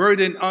extra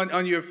burden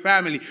on your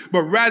family,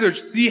 but rather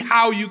see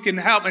how you can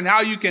help and how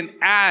you can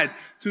add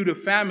to the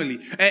family.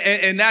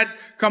 And that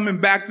coming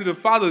back to the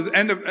fathers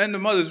and the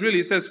mothers, really,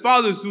 it says,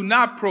 fathers, do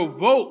not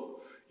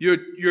provoke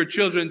your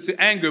children to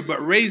anger,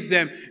 but raise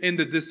them in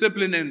the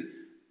discipline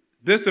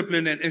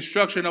and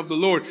instruction of the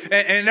Lord.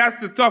 And that's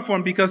the tough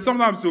one, because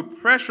sometimes the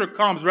pressure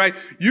comes, right?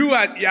 You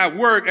at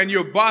work and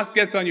your boss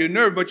gets on your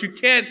nerve, but you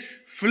can't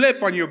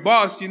flip on your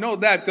boss. You know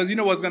that, because you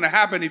know what's going to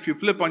happen if you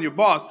flip on your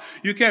boss.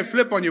 You can't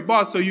flip on your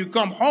boss. So you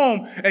come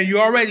home and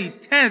you're already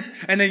tense,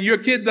 and then your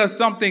kid does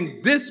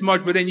something this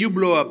much, but then you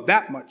blow up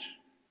that much.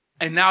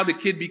 And now the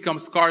kid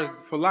becomes scarred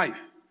for life.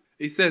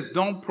 He says,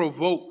 don't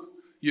provoke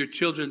your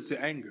children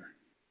to anger.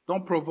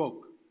 Don't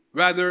provoke.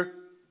 Rather,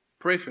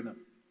 pray for them.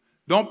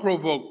 Don't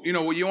provoke. You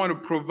know, you want to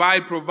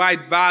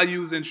provide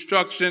values,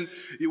 instruction.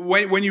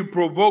 When you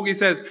provoke, it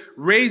says,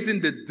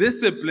 raising the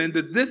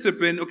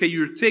discipline, okay,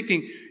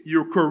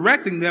 you're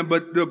correcting them,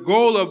 but the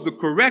goal of the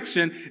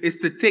correction is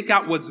to take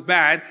out what's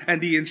bad,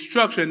 and the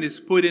instruction is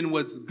put in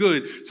what's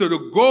good. So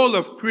the goal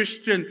of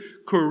Christian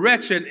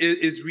correction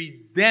is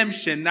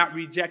redemption, not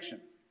rejection.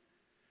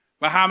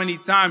 But how many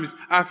times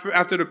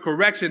after the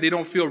correction, they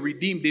don't feel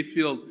redeemed, they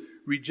feel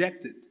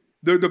rejected.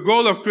 The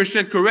goal of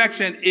Christian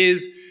correction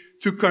is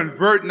to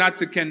convert, not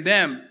to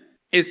condemn.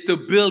 It's to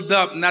build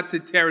up, not to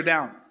tear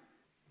down.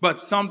 But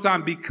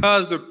sometimes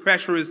because the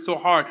pressure is so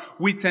hard,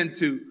 we tend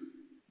to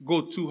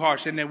go too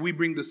harsh, and then we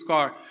bring the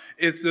scar.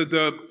 It's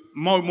the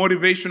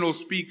motivational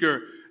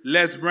speaker,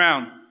 Les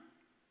Brown.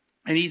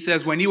 And he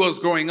says when he was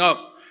growing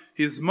up,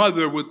 his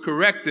mother would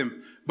correct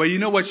him. But you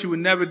know what she would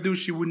never do?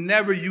 She would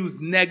never use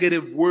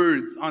negative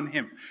words on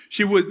him.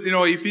 She would,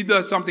 if he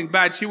does something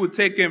bad, she would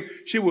take him,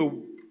 she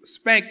would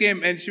spank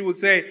him, and she would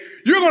say,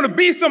 "You're going to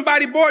be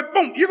somebody, boy.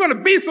 Boom. You're going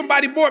to be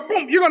somebody, boy.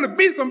 Boom. You're going to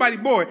be somebody,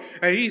 boy."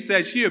 And he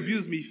said she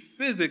abused me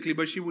physically,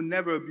 but she would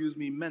never abuse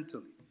me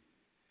mentally.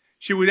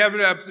 She would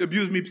never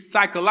abuse me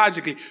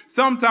psychologically.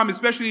 Sometimes,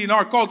 especially in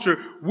our culture,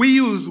 we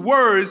use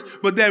words,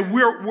 but then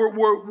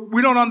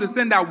we don't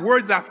understand that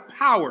words have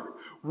power.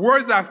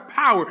 Words have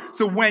power.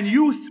 So when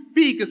you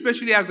speak,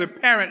 especially as a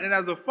parent and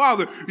as a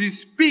father, you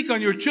speak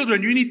on your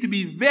children, you need to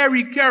be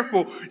very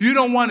careful. You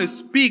don't want to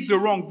speak the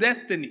wrong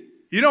destiny.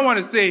 You don't want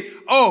to say,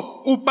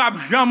 "Oh, ou pas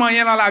jamais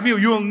rien dans la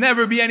vie," you'll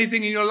never be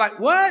anything in your life.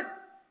 What?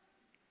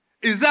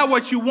 Is that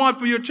what you want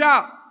for your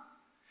child?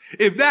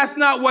 If that's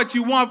not what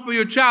you want for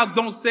your child,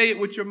 don't say it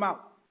with your mouth.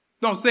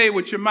 Don't say it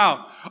with your mouth.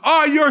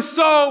 "Oh, you're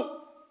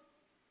so..."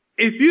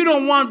 If you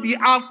don't want the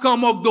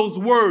outcome of those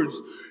words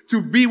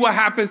to be what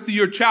happens to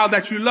your child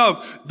that you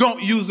love,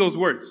 don't use those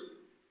words.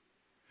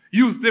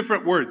 Use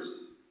different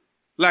words.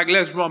 Like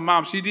Les Brown's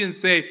mom, she didn't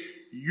say,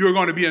 "You're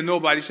going to be a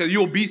nobody." She said,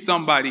 "You'll be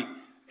somebody.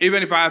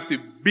 Even if I have to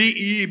beat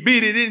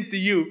it into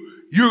you,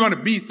 you're going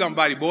to be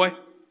somebody, boy."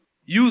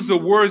 Use the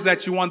words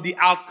that you want the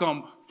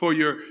outcome for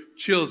your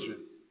children.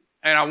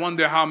 And I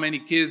wonder how many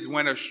kids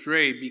went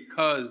astray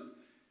because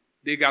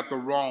they got the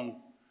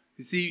wrong.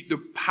 You see, the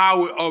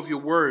power of your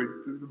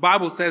word. The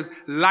Bible says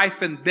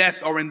life and death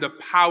are in the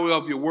power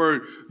of your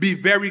word. Be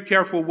very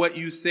careful what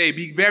you say.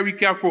 Be very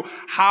careful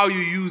how you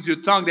use your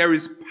tongue. There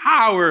is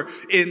power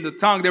in the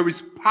tongue. There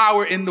is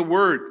power in the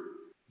word.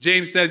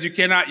 James says you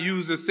cannot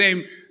use the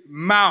same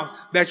mouth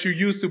that you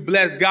use to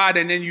bless God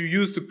and then you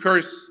use to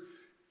curse.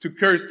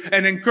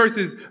 And then curse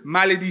is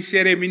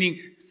maledicere, meaning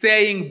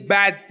saying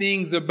bad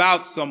things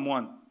about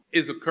someone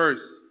is a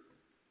curse.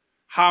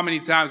 How many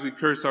times we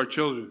curse our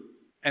children?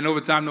 And over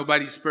time,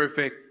 nobody's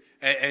perfect.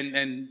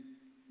 And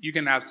you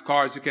can have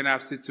scars, you can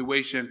have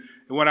situation.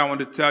 And what I want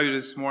to tell you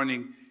this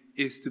morning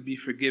is to be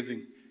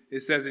forgiving.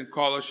 It says in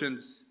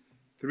Colossians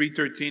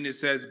 3:13, it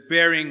says,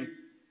 bearing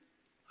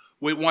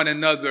with one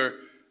another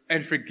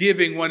and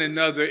forgiving one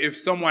another if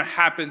someone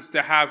happens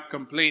to have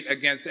complaint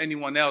against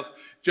anyone else,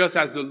 just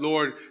as the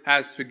Lord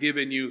has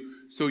forgiven you,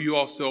 so you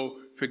also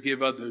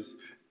forgive others.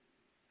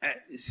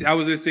 I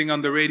was listening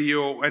on the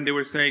radio and they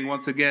were saying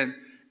once again,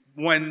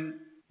 when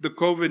the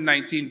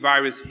COVID-19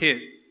 virus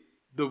hit,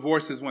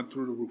 divorces went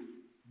through the roof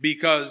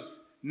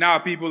because now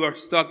people are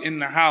stuck in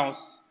the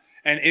house.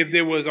 And if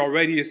there was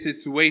already a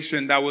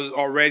situation that was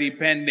already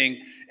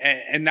pending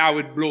and now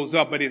it blows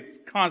up, but it's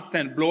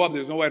constant blow up,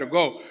 there's nowhere to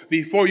go.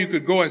 Before you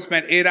could go and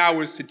spend 8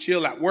 hours to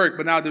chill at work,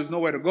 but now there's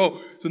nowhere to go.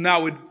 So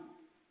now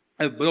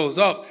it blows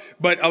up.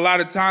 But a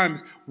lot of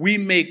times we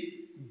make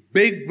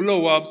big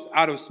blow ups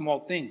out of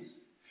small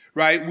things,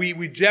 right?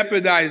 We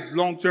jeopardize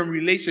long-term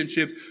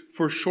relationships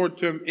for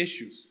short-term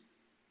issues.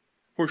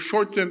 For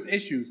short-term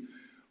issues.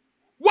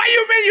 What do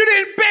you mean you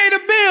didn't pay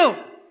the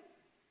bill?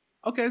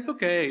 Okay, it's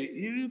okay.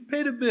 You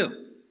pay the bill.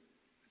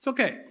 It's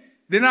okay.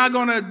 They're not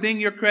going to ding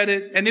your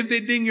credit. And if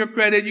they ding your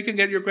credit, you can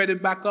get your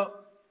credit back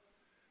up.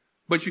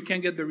 But you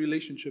can't get the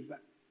relationship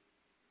back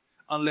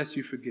unless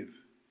you forgive.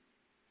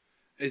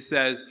 It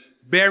says,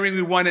 bearing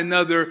with one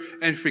another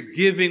and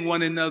forgiving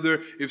one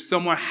another if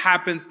someone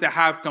happens to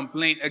have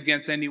complaint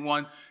against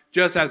anyone,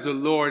 just as the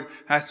Lord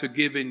has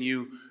forgiven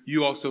you,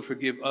 you also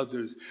forgive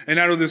others. And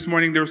I know this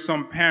morning there's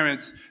some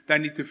parents that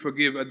need to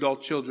forgive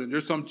adult children.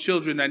 There's some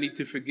children that need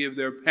to forgive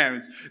their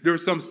parents. There are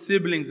some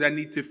siblings that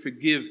need to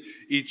forgive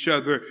each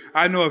other.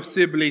 I know of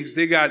siblings,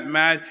 they got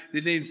mad,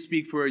 they didn't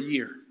speak for a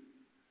year.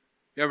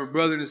 You have a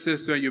brother and a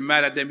sister and you're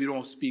mad at them, you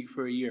don't speak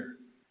for a year.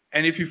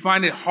 And if you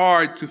find it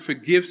hard to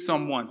forgive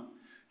someone,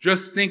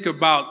 just think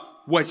about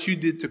what you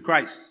did to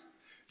Christ.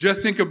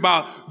 Just think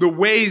about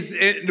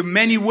the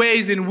many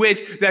ways in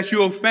which that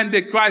you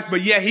offended Christ,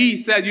 but yet he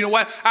said, you know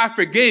what? I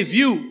forgave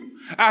you.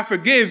 I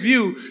forgave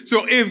you.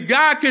 So if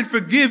God can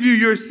forgive you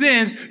your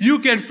sins, you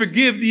can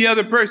forgive the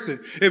other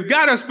person. If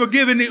God has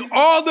forgiven you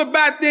all the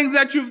bad things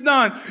that you've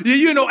done,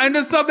 and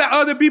the stuff that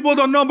other people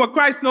don't know, but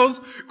Christ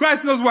knows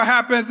what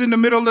happens in the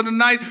middle of the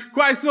night.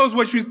 Christ knows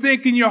what you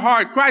think in your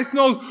heart. Christ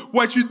knows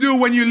what you do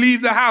when you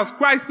leave the house.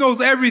 Christ knows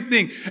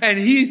everything. And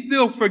he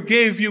still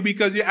forgave you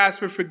because you asked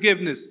for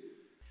forgiveness.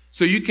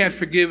 So you can't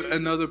forgive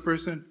another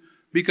person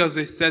because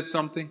they said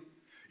something.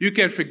 You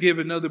can't forgive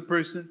another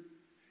person.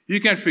 You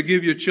can't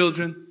forgive your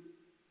children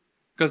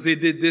because they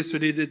did this or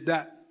they did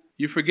that.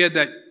 You forget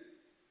that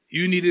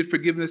you needed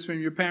forgiveness from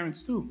your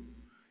parents too.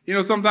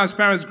 Sometimes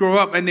parents grow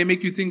up and they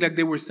make you think that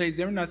they were saints.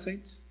 They were not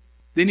saints.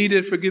 They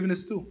needed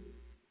forgiveness too.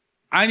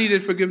 I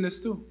needed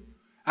forgiveness too.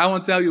 I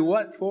won't tell you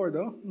what for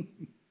though.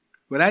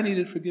 But I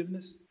needed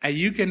forgiveness. And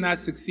you cannot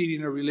succeed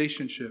in a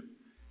relationship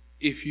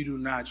if you do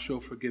not show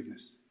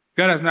forgiveness.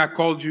 God has not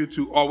called you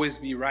to always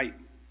be right,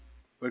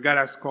 but God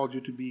has called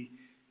you to be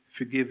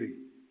forgiving.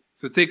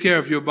 So take care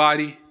of your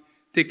body,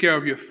 take care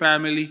of your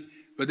family,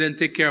 but then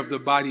take care of the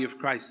body of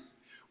Christ.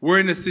 We're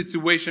in a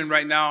situation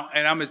right now,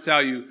 and I'm going to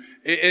tell you,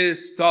 it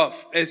is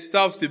tough. It's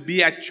tough to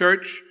be at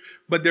church,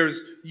 but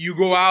you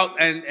go out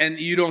and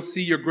you don't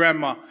see your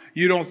grandma.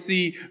 You don't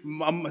see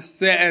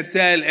Aunt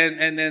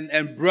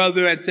and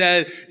brother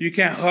Aunt. You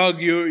can't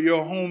hug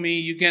your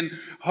homie. You can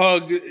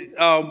hug,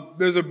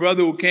 there's a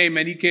brother who came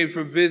and he came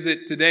for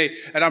visit today.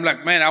 And I'm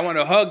like, man, I want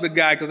to hug the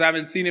guy because I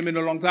haven't seen him in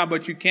a long time,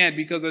 but you can't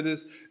because of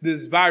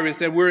this virus.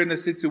 And we're in a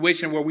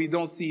situation where we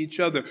don't see each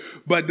other.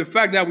 But the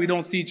fact that we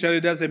don't see each other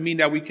doesn't mean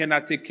that we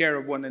cannot take care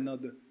of one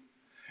another.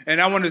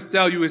 And I want to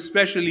tell you,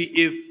 especially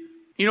if,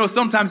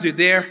 sometimes you're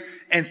there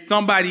and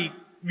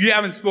you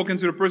haven't spoken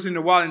to the person in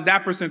a while and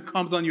that person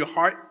comes on your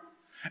heart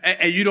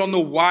and you don't know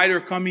why they're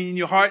coming in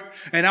your heart.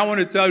 And I want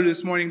to tell you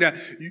this morning that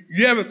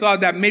you ever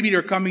thought that maybe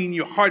they're coming in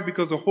your heart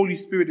because the Holy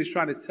Spirit is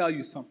trying to tell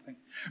you something.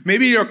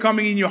 Maybe they're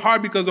coming in your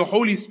heart because the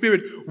Holy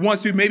Spirit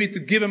wants you maybe to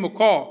give them a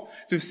call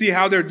to see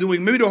how they're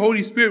doing. Maybe the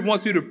Holy Spirit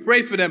wants you to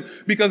pray for them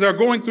because they're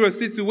going through a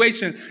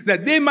situation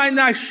that they might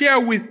not share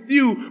with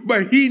you,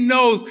 but He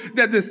knows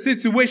that the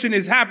situation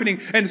is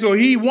happening. And so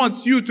He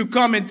wants you to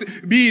come and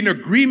be in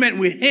agreement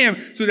with Him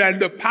so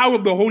that the power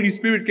of the Holy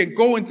Spirit can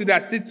go into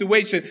that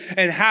situation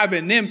and have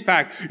an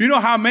impact. You know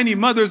how many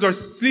mothers are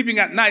sleeping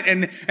at night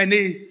and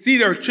they see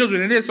their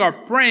children and they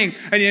start praying,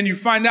 and then you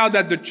find out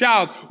that the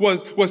child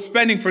was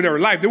spending for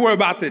their life. They were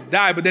about to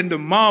die, but then the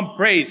mom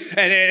prayed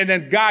and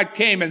then God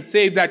came and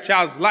saved that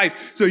child's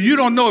life. So you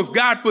don't know if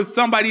God put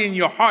somebody in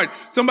your heart,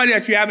 somebody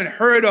that you haven't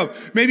heard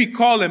of. Maybe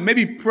call them,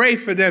 maybe pray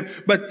for them,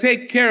 but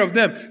take care of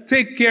them.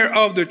 Take care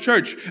of the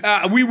church.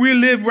 We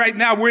live right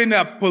now, we're in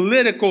a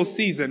political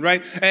season,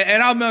 right?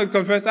 And I'm going to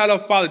confess, I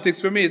love politics.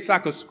 For me, it's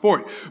like a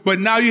sport. But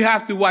now you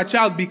have to watch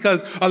out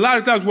because a lot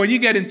of times when you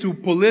get into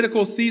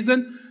political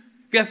season,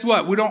 guess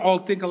what? We don't all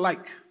think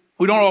alike.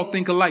 We don't all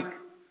think alike.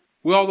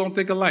 We all don't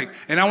think alike.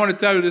 And I want to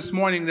tell you this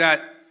morning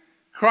that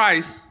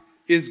Christ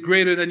is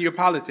greater than your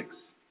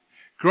politics.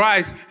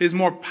 Christ is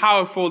more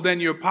powerful than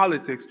your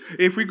politics.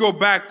 If we go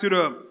back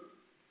to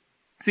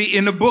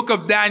in the book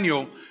of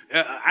Daniel,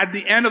 at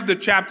the end of the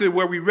chapter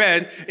where we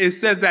read, it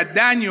says that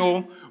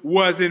Daniel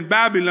was in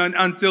Babylon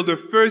until the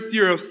first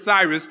year of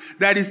Cyrus.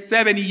 That is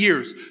 70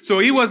 years. So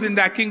he was in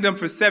that kingdom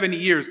for 70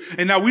 years.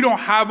 And now we don't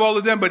have all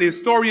of them, but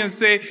historians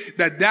say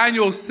that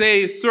Daniel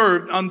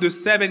served under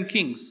 7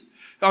 kings.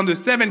 On the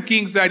 7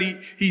 kings that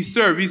he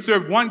served. He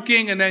served one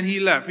king and then he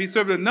left. He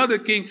served another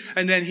king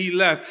and then he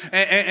left.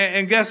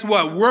 And guess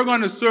what? We're going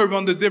to serve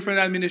under different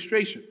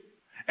administration.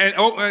 And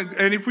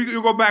if we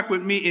go back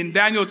with me in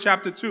Daniel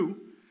chapter 2,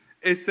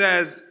 it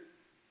says,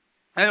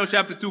 Daniel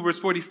chapter 2 verse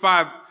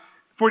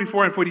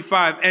 44 and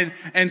 45.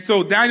 And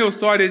so Daniel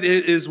started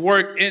his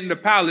work in the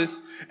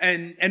palace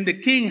and the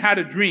king had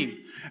a dream.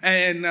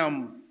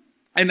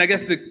 And I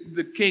guess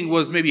the king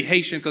was maybe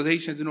Haitian, because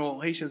Haitians,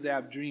 they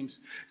have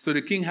dreams. So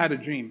the king had a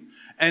dream.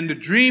 And the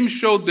dream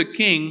showed the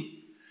king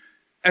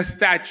a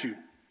statue.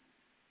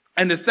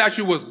 And the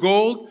statue was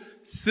gold,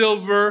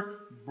 silver,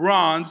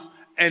 bronze,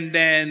 and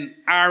then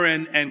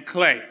iron and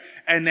clay.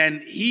 And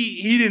then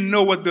he didn't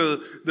know what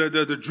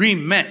the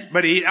dream meant.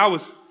 But I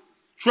was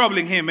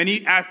troubling him, and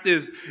he asked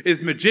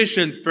his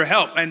magician for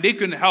help, and they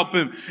couldn't help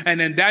him.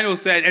 And then Daniel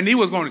said, and he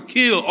was going to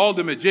kill all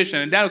the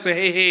magicians. And Daniel said,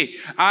 hey,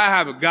 I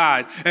have a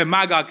God, and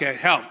my God can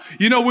help.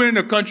 We're in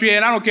a country,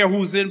 and I don't care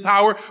who's in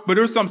power, but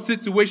there's some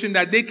situation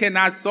that they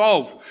cannot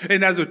solve.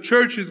 And as a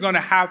church is going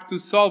to have to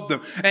solve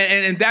them.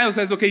 And Daniel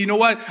says, okay, you know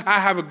what? I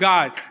have a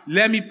God.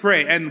 Let me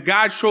pray. And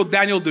God showed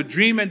Daniel the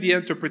dream and the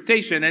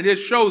interpretation. And it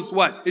shows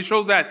what? It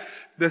shows that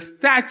the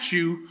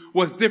statue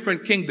was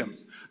different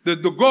kingdoms. The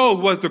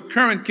gold was the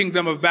current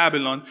kingdom of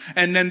Babylon.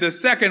 And then the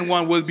second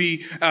one will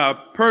be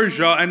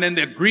Persia, and then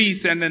the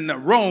Greece, and then the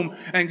Rome.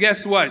 And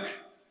guess what?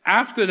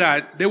 After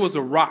that, there was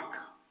a rock.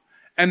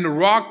 And the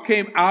rock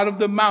came out of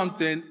the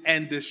mountain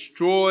and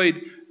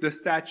destroyed the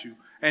statue.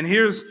 And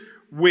here's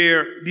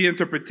where the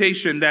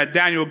interpretation that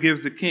Daniel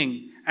gives the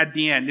king at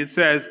the end. It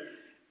says,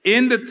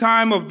 in the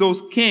time of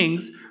those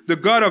kings, the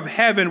God of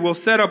heaven will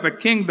set up a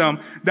kingdom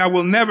that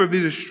will never be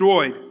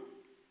destroyed,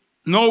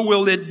 nor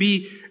will it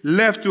be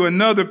left to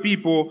another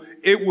people.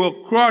 It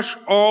will crush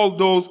all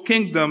those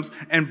kingdoms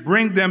and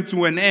bring them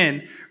to an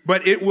end,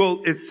 but it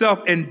will itself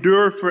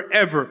endure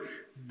forever.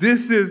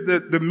 This is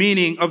the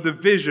meaning of the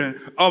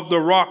vision of the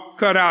rock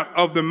cut out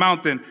of the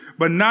mountain,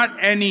 but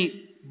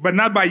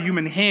not by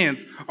human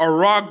hands, a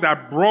rock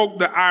that broke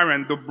the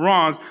iron, the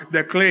bronze,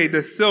 the clay,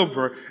 the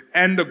silver,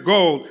 and the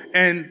gold,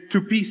 and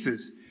to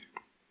pieces.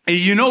 And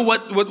you know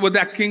what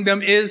that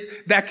kingdom is?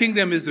 That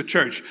kingdom is the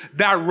church.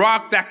 That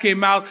rock that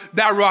came out,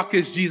 that rock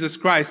is Jesus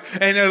Christ.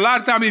 And a lot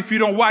of times, if you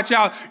don't watch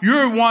out,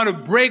 you want to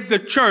break the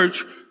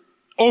church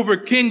over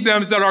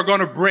kingdoms that are going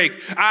to break.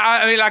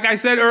 Like I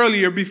said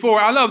earlier before,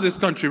 I love this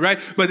country, right?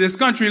 But this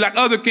country, like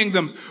other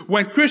kingdoms,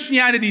 when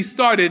Christianity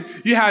started,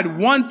 you had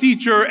one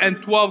teacher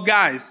and 12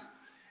 guys.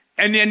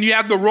 And then you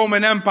have the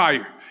Roman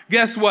Empire.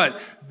 Guess what?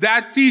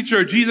 That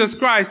teacher, Jesus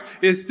Christ,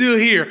 is still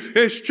here.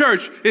 His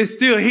church is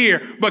still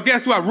here. But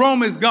guess what?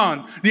 Rome is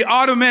gone. The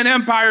Ottoman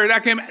Empire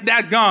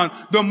that gone.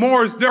 The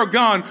Moors, they're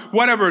gone.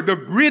 Whatever. The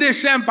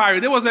British Empire,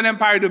 there was an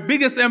empire. The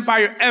biggest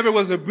empire ever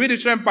was the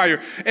British Empire.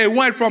 It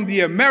went from the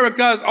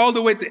Americas all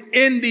the way to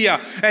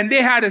India. And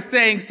they had a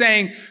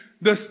saying,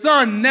 the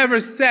sun never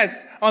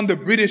sets on the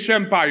British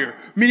Empire,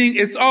 meaning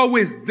it's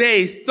always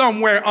they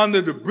somewhere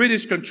under the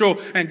British control.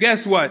 And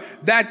guess what?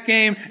 That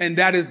came and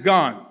that is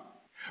gone.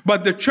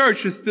 But the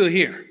church is still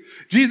here.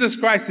 Jesus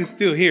Christ is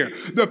still here.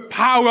 The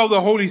power of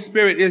the Holy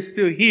Spirit is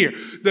still here.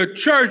 The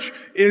church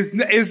is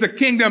the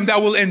kingdom that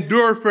will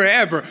endure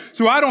forever.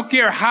 So I don't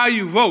care how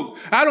you vote.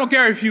 I don't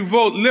care if you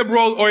vote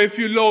liberal or if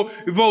you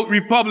vote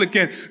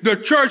Republican. The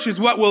church is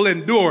what will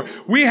endure.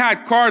 We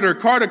had Carter.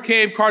 Carter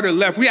came, Carter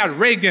left. We had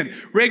Reagan.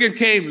 Reagan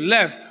came,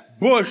 left.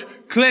 Bush,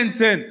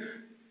 Clinton,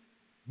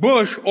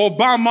 Bush,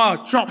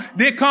 Obama, Trump.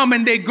 They come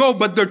and they go,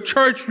 but the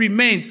church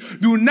remains.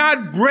 Do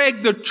not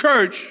break the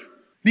church,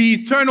 the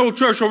eternal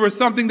church, over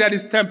something that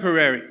is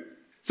temporary.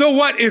 So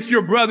what if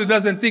your brother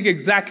doesn't think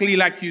exactly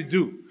like you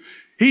do?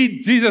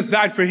 Jesus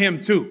died for him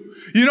too.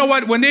 You know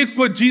what? When they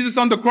put Jesus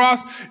on the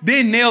cross,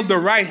 they nailed the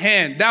right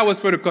hand. That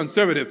was for the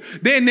conservative.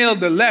 They nailed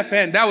the left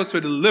hand. That was for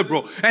the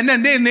liberal. And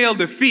then they nailed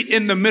the feet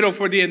in the middle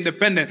for the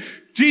independent.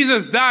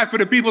 Jesus died for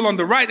the people on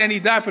the right and he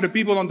died for the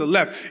people on the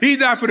left. He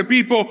died for the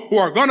people who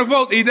are going to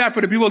vote. He died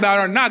for the people that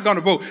are not going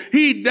to vote.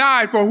 He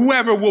died for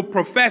whoever will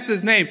profess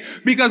his name,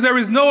 because there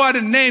is no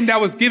other name that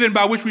was given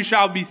by which we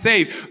shall be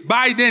saved.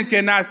 Biden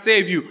cannot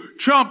save you.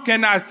 Trump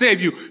cannot save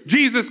you.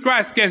 Jesus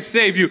Christ can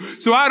save you.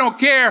 So I don't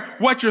care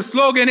what your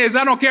slogan is.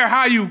 I don't care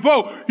how you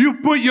vote. You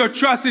put your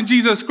trust in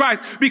Jesus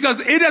Christ, because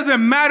it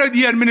doesn't matter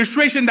the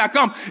administration that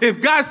comes.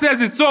 If God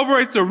says it's over,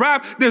 it's a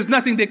wrap, there's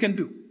nothing they can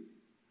do.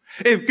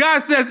 If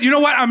God says, you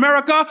know what,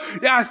 America,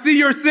 I see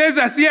your sins,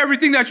 I see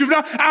everything that you've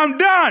done, I'm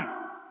done.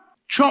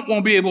 Trump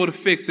won't be able to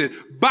fix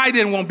it.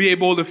 Biden won't be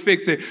able to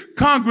fix it.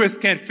 Congress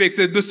can't fix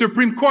it. The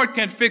Supreme Court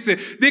can't fix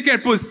it. They can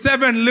put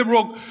 7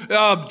 liberal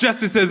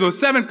justices or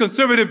 7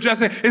 conservative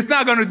justices. It's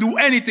not going to do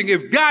anything.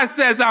 If God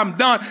says I'm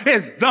done,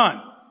 it's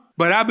done.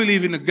 But I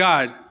believe in a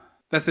God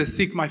that says,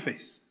 seek my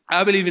face.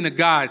 I believe in a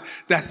God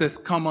that says,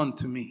 come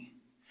unto me.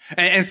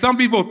 And some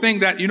people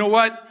think that, you know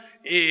what?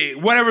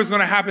 Whatever's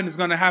going to happen is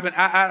going to happen.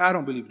 I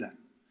don't believe that.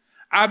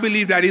 I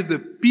believe that if the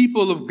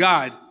people of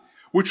God,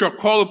 which are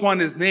called upon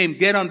his name,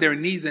 get on their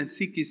knees and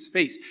seek his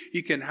face,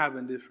 he can have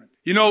a difference.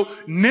 You know,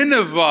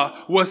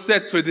 Nineveh was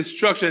set to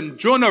destruction.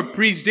 Jonah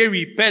preached, they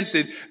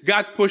repented.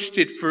 God pushed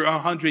it for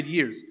 100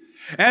 years.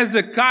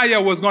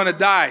 Hezekiah was going to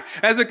die.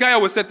 Hezekiah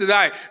was set to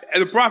die.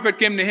 And the prophet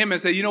came to him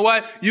and said, you know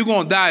what? You're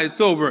going to die.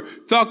 It's over.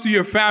 Talk to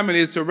your family.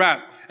 It's a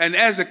wrap. And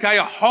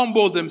Hezekiah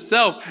humbled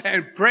himself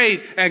and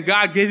prayed, and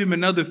God gave him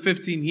another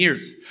 15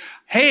 years.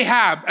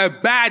 Ahab, a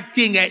bad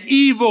king, an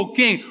evil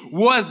king,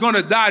 was going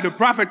to die. The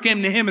prophet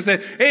came to him and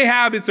said,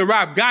 Ahab, it's a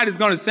wrap. God is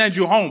going to send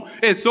you home.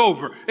 It's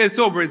over. It's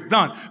over. It's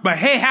done.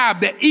 But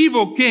Ahab, the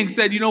evil king,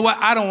 said, you know what?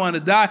 I don't want to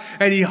die.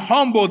 And he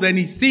humbled and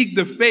he seeked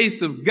the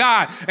face of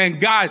God,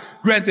 and God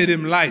granted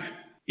him life,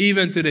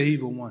 even to the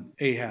evil one,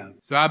 Ahab.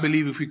 So I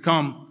believe if we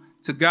come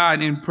to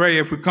God in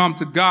prayer, if we come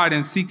to God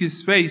and seek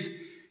his face,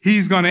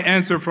 he's going to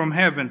answer from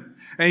heaven.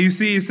 And you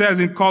see, it says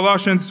in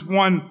Colossians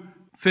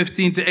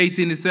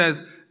 1:15-18, it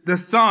says, the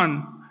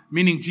Son,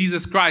 meaning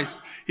Jesus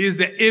Christ, he is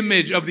the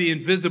image of the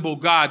invisible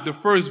God, the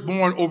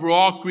firstborn over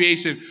all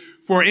creation.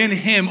 For in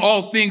him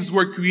all things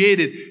were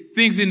created,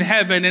 things in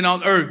heaven and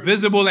on earth,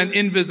 visible and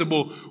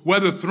invisible,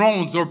 whether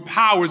thrones or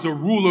powers or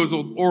rulers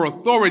or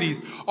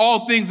authorities.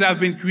 All things have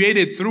been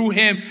created through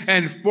him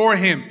and for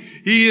him.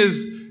 He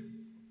is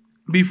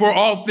before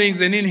all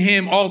things, and in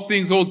him all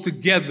things hold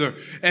together.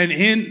 And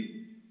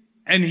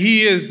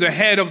he is the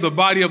head of the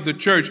body of the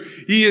church.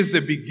 He is the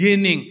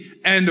beginning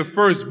and the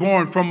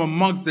firstborn from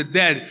amongst the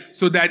dead,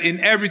 so that in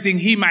everything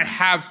he might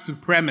have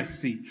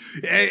supremacy.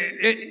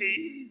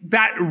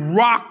 That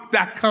rock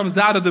that comes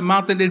out of the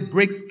mountain, it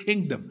breaks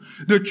kingdom.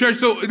 The church,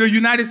 so the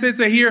United States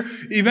are here.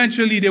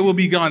 Eventually they will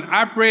be gone.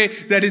 I pray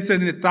that it's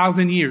in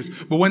 1,000 years.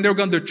 But when they're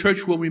gone, the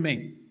church will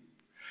remain.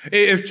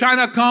 If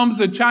China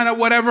comes, and China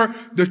whatever,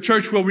 the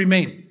church will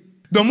remain.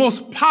 The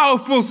most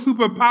powerful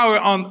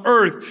superpower on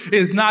earth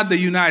is not the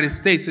United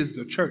States, it's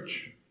the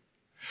church.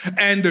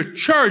 And the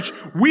church,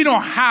 we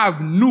don't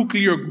have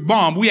nuclear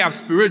bomb. We have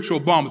spiritual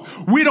bombs.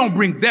 We don't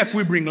bring death,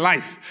 we bring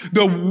life.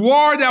 The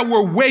war that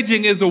we're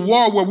waging is a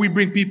war where we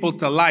bring people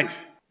to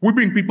life. We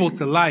bring people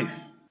to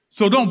life.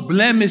 So don't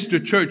blemish the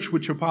church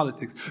with your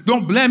politics.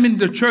 Don't blemish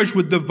the church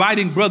with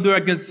dividing brother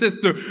against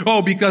sister.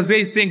 Oh, because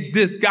they think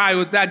this guy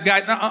with that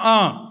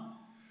guy.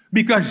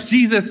 Because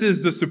Jesus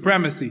is the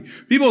supremacy.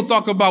 People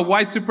talk about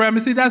white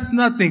supremacy. That's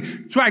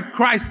nothing. Try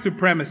Christ's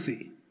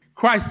supremacy.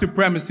 Christ's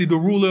supremacy, the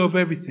ruler of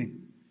everything.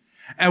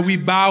 And we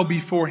bow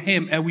before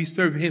him and we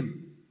serve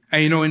him.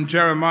 And you know, in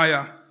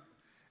Jeremiah,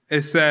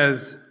 it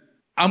says,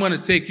 I'm going to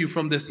take you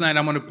from this land.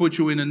 I'm going to put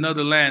you in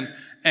another land.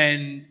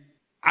 And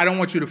I don't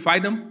want you to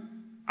fight them.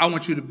 I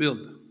want you to build.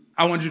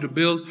 I want you to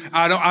build.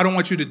 I don't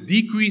want you to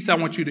decrease. I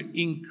want you to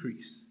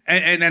increase.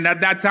 And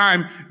at that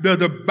time,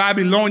 the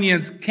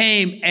Babylonians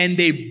came and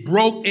they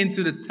broke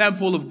into the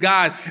temple of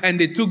God, and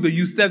they took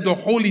the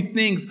holy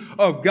things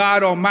of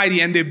God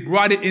Almighty, and they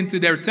brought it into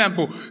their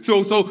temple.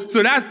 So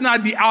that's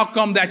not the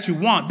outcome that you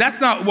want. That's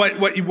not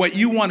what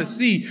you want to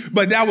see,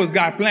 but that was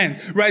God's plan,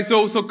 right?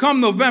 So come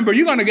November,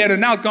 you're going to get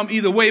an outcome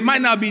either way. It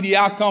might not be the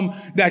outcome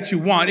that you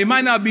want. It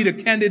might not be the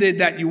candidate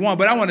that you want,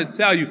 but I want to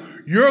tell you,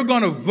 you're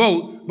going to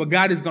vote, but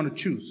God is going to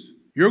choose.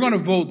 You're going to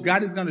vote,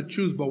 God is going to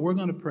choose, but we're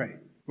going to pray.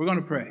 We're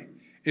going to pray.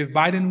 If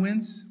Biden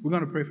wins, we're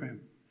going to pray for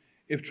him.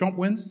 If Trump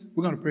wins,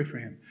 we're going to pray for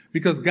him.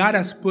 Because God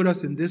has put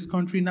us in this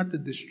country not to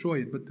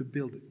destroy it, but to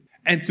build it.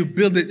 And to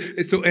build it,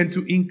 and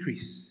to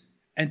increase.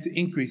 And to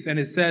increase. And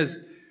it says,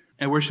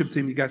 and worship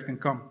team, you guys can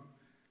come,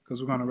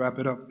 because we're going to wrap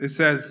it up. It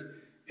says,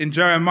 in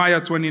Jeremiah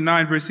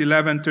 29, verse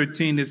 11,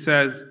 13, it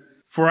says,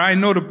 for I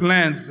know the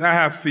plans I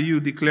have for you,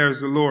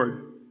 declares the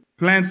Lord.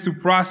 Plans to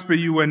prosper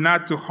you and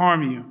not to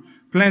harm you.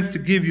 Plans to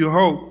give you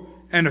hope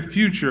and a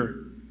future.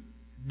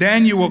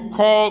 Then you will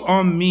call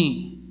on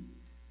me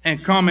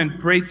and come and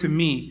pray to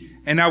me,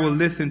 and I will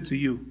listen to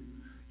you.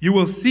 You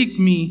will seek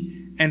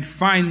me and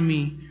find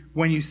me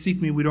when you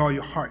seek me with all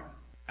your heart.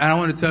 And I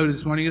want to tell you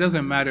this morning, it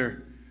doesn't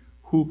matter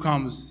who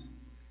comes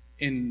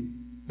in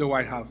the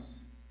White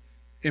House.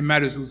 It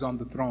matters who's on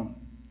the throne,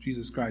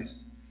 Jesus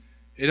Christ.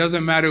 It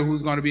doesn't matter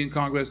who's going to be in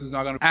Congress, who's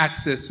not going to have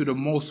access to the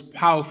most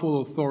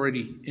powerful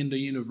authority in the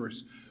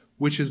universe,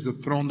 which is the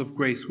throne of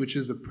grace, which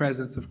is the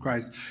presence of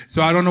Christ.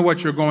 So I don't know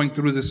what you're going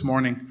through this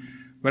morning,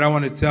 but I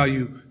want to tell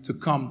you to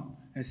come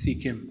and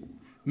seek him.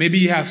 Maybe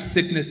you have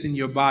sickness in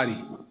your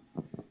body.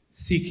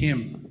 Seek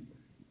him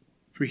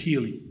for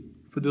healing,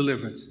 for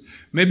deliverance.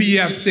 Maybe you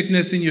have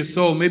sickness in your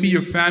soul. Maybe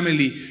your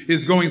family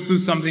is going through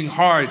something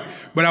hard.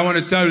 But I want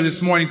to tell you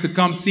this morning to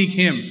come seek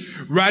him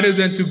rather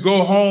than to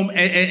go home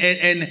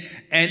and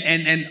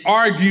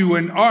argue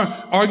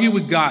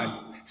with God.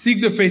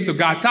 Seek the face of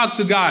God. Talk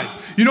to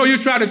God. You know, you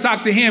try to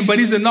talk to him, but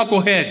he's a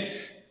knucklehead.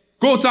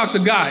 Go talk to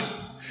God.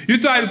 You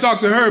try to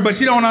talk to her, but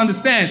she don't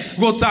understand.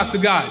 Go talk to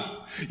God.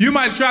 You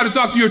might try to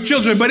talk to your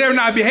children, but they're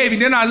not behaving.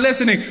 They're not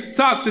listening.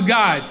 Talk to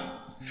God.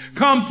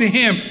 Come to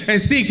him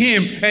and seek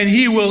him, and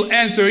he will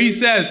answer. He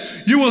says,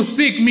 you will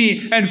seek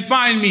me and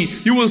find me.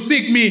 You will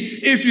seek me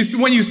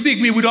when you seek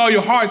me with all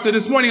your heart. So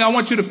this morning, I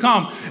want you to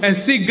come and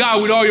seek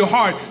God with all your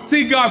heart.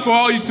 Seek God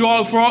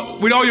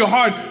with all your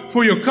heart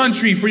for your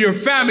country, for your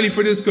family,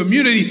 for this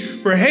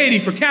community, for Haiti,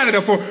 for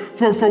Canada, for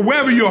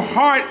wherever your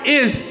heart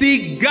is.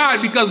 Seek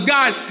God, because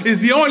God is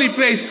the only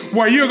place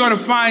where you're going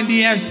to find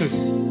the answers.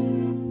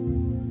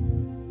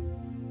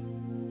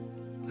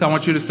 So I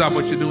want you to stop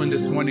what you're doing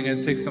this morning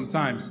and take some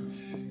time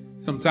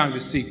to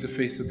seek the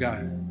face of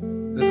God.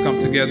 Let's come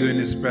together in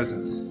his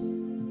presence.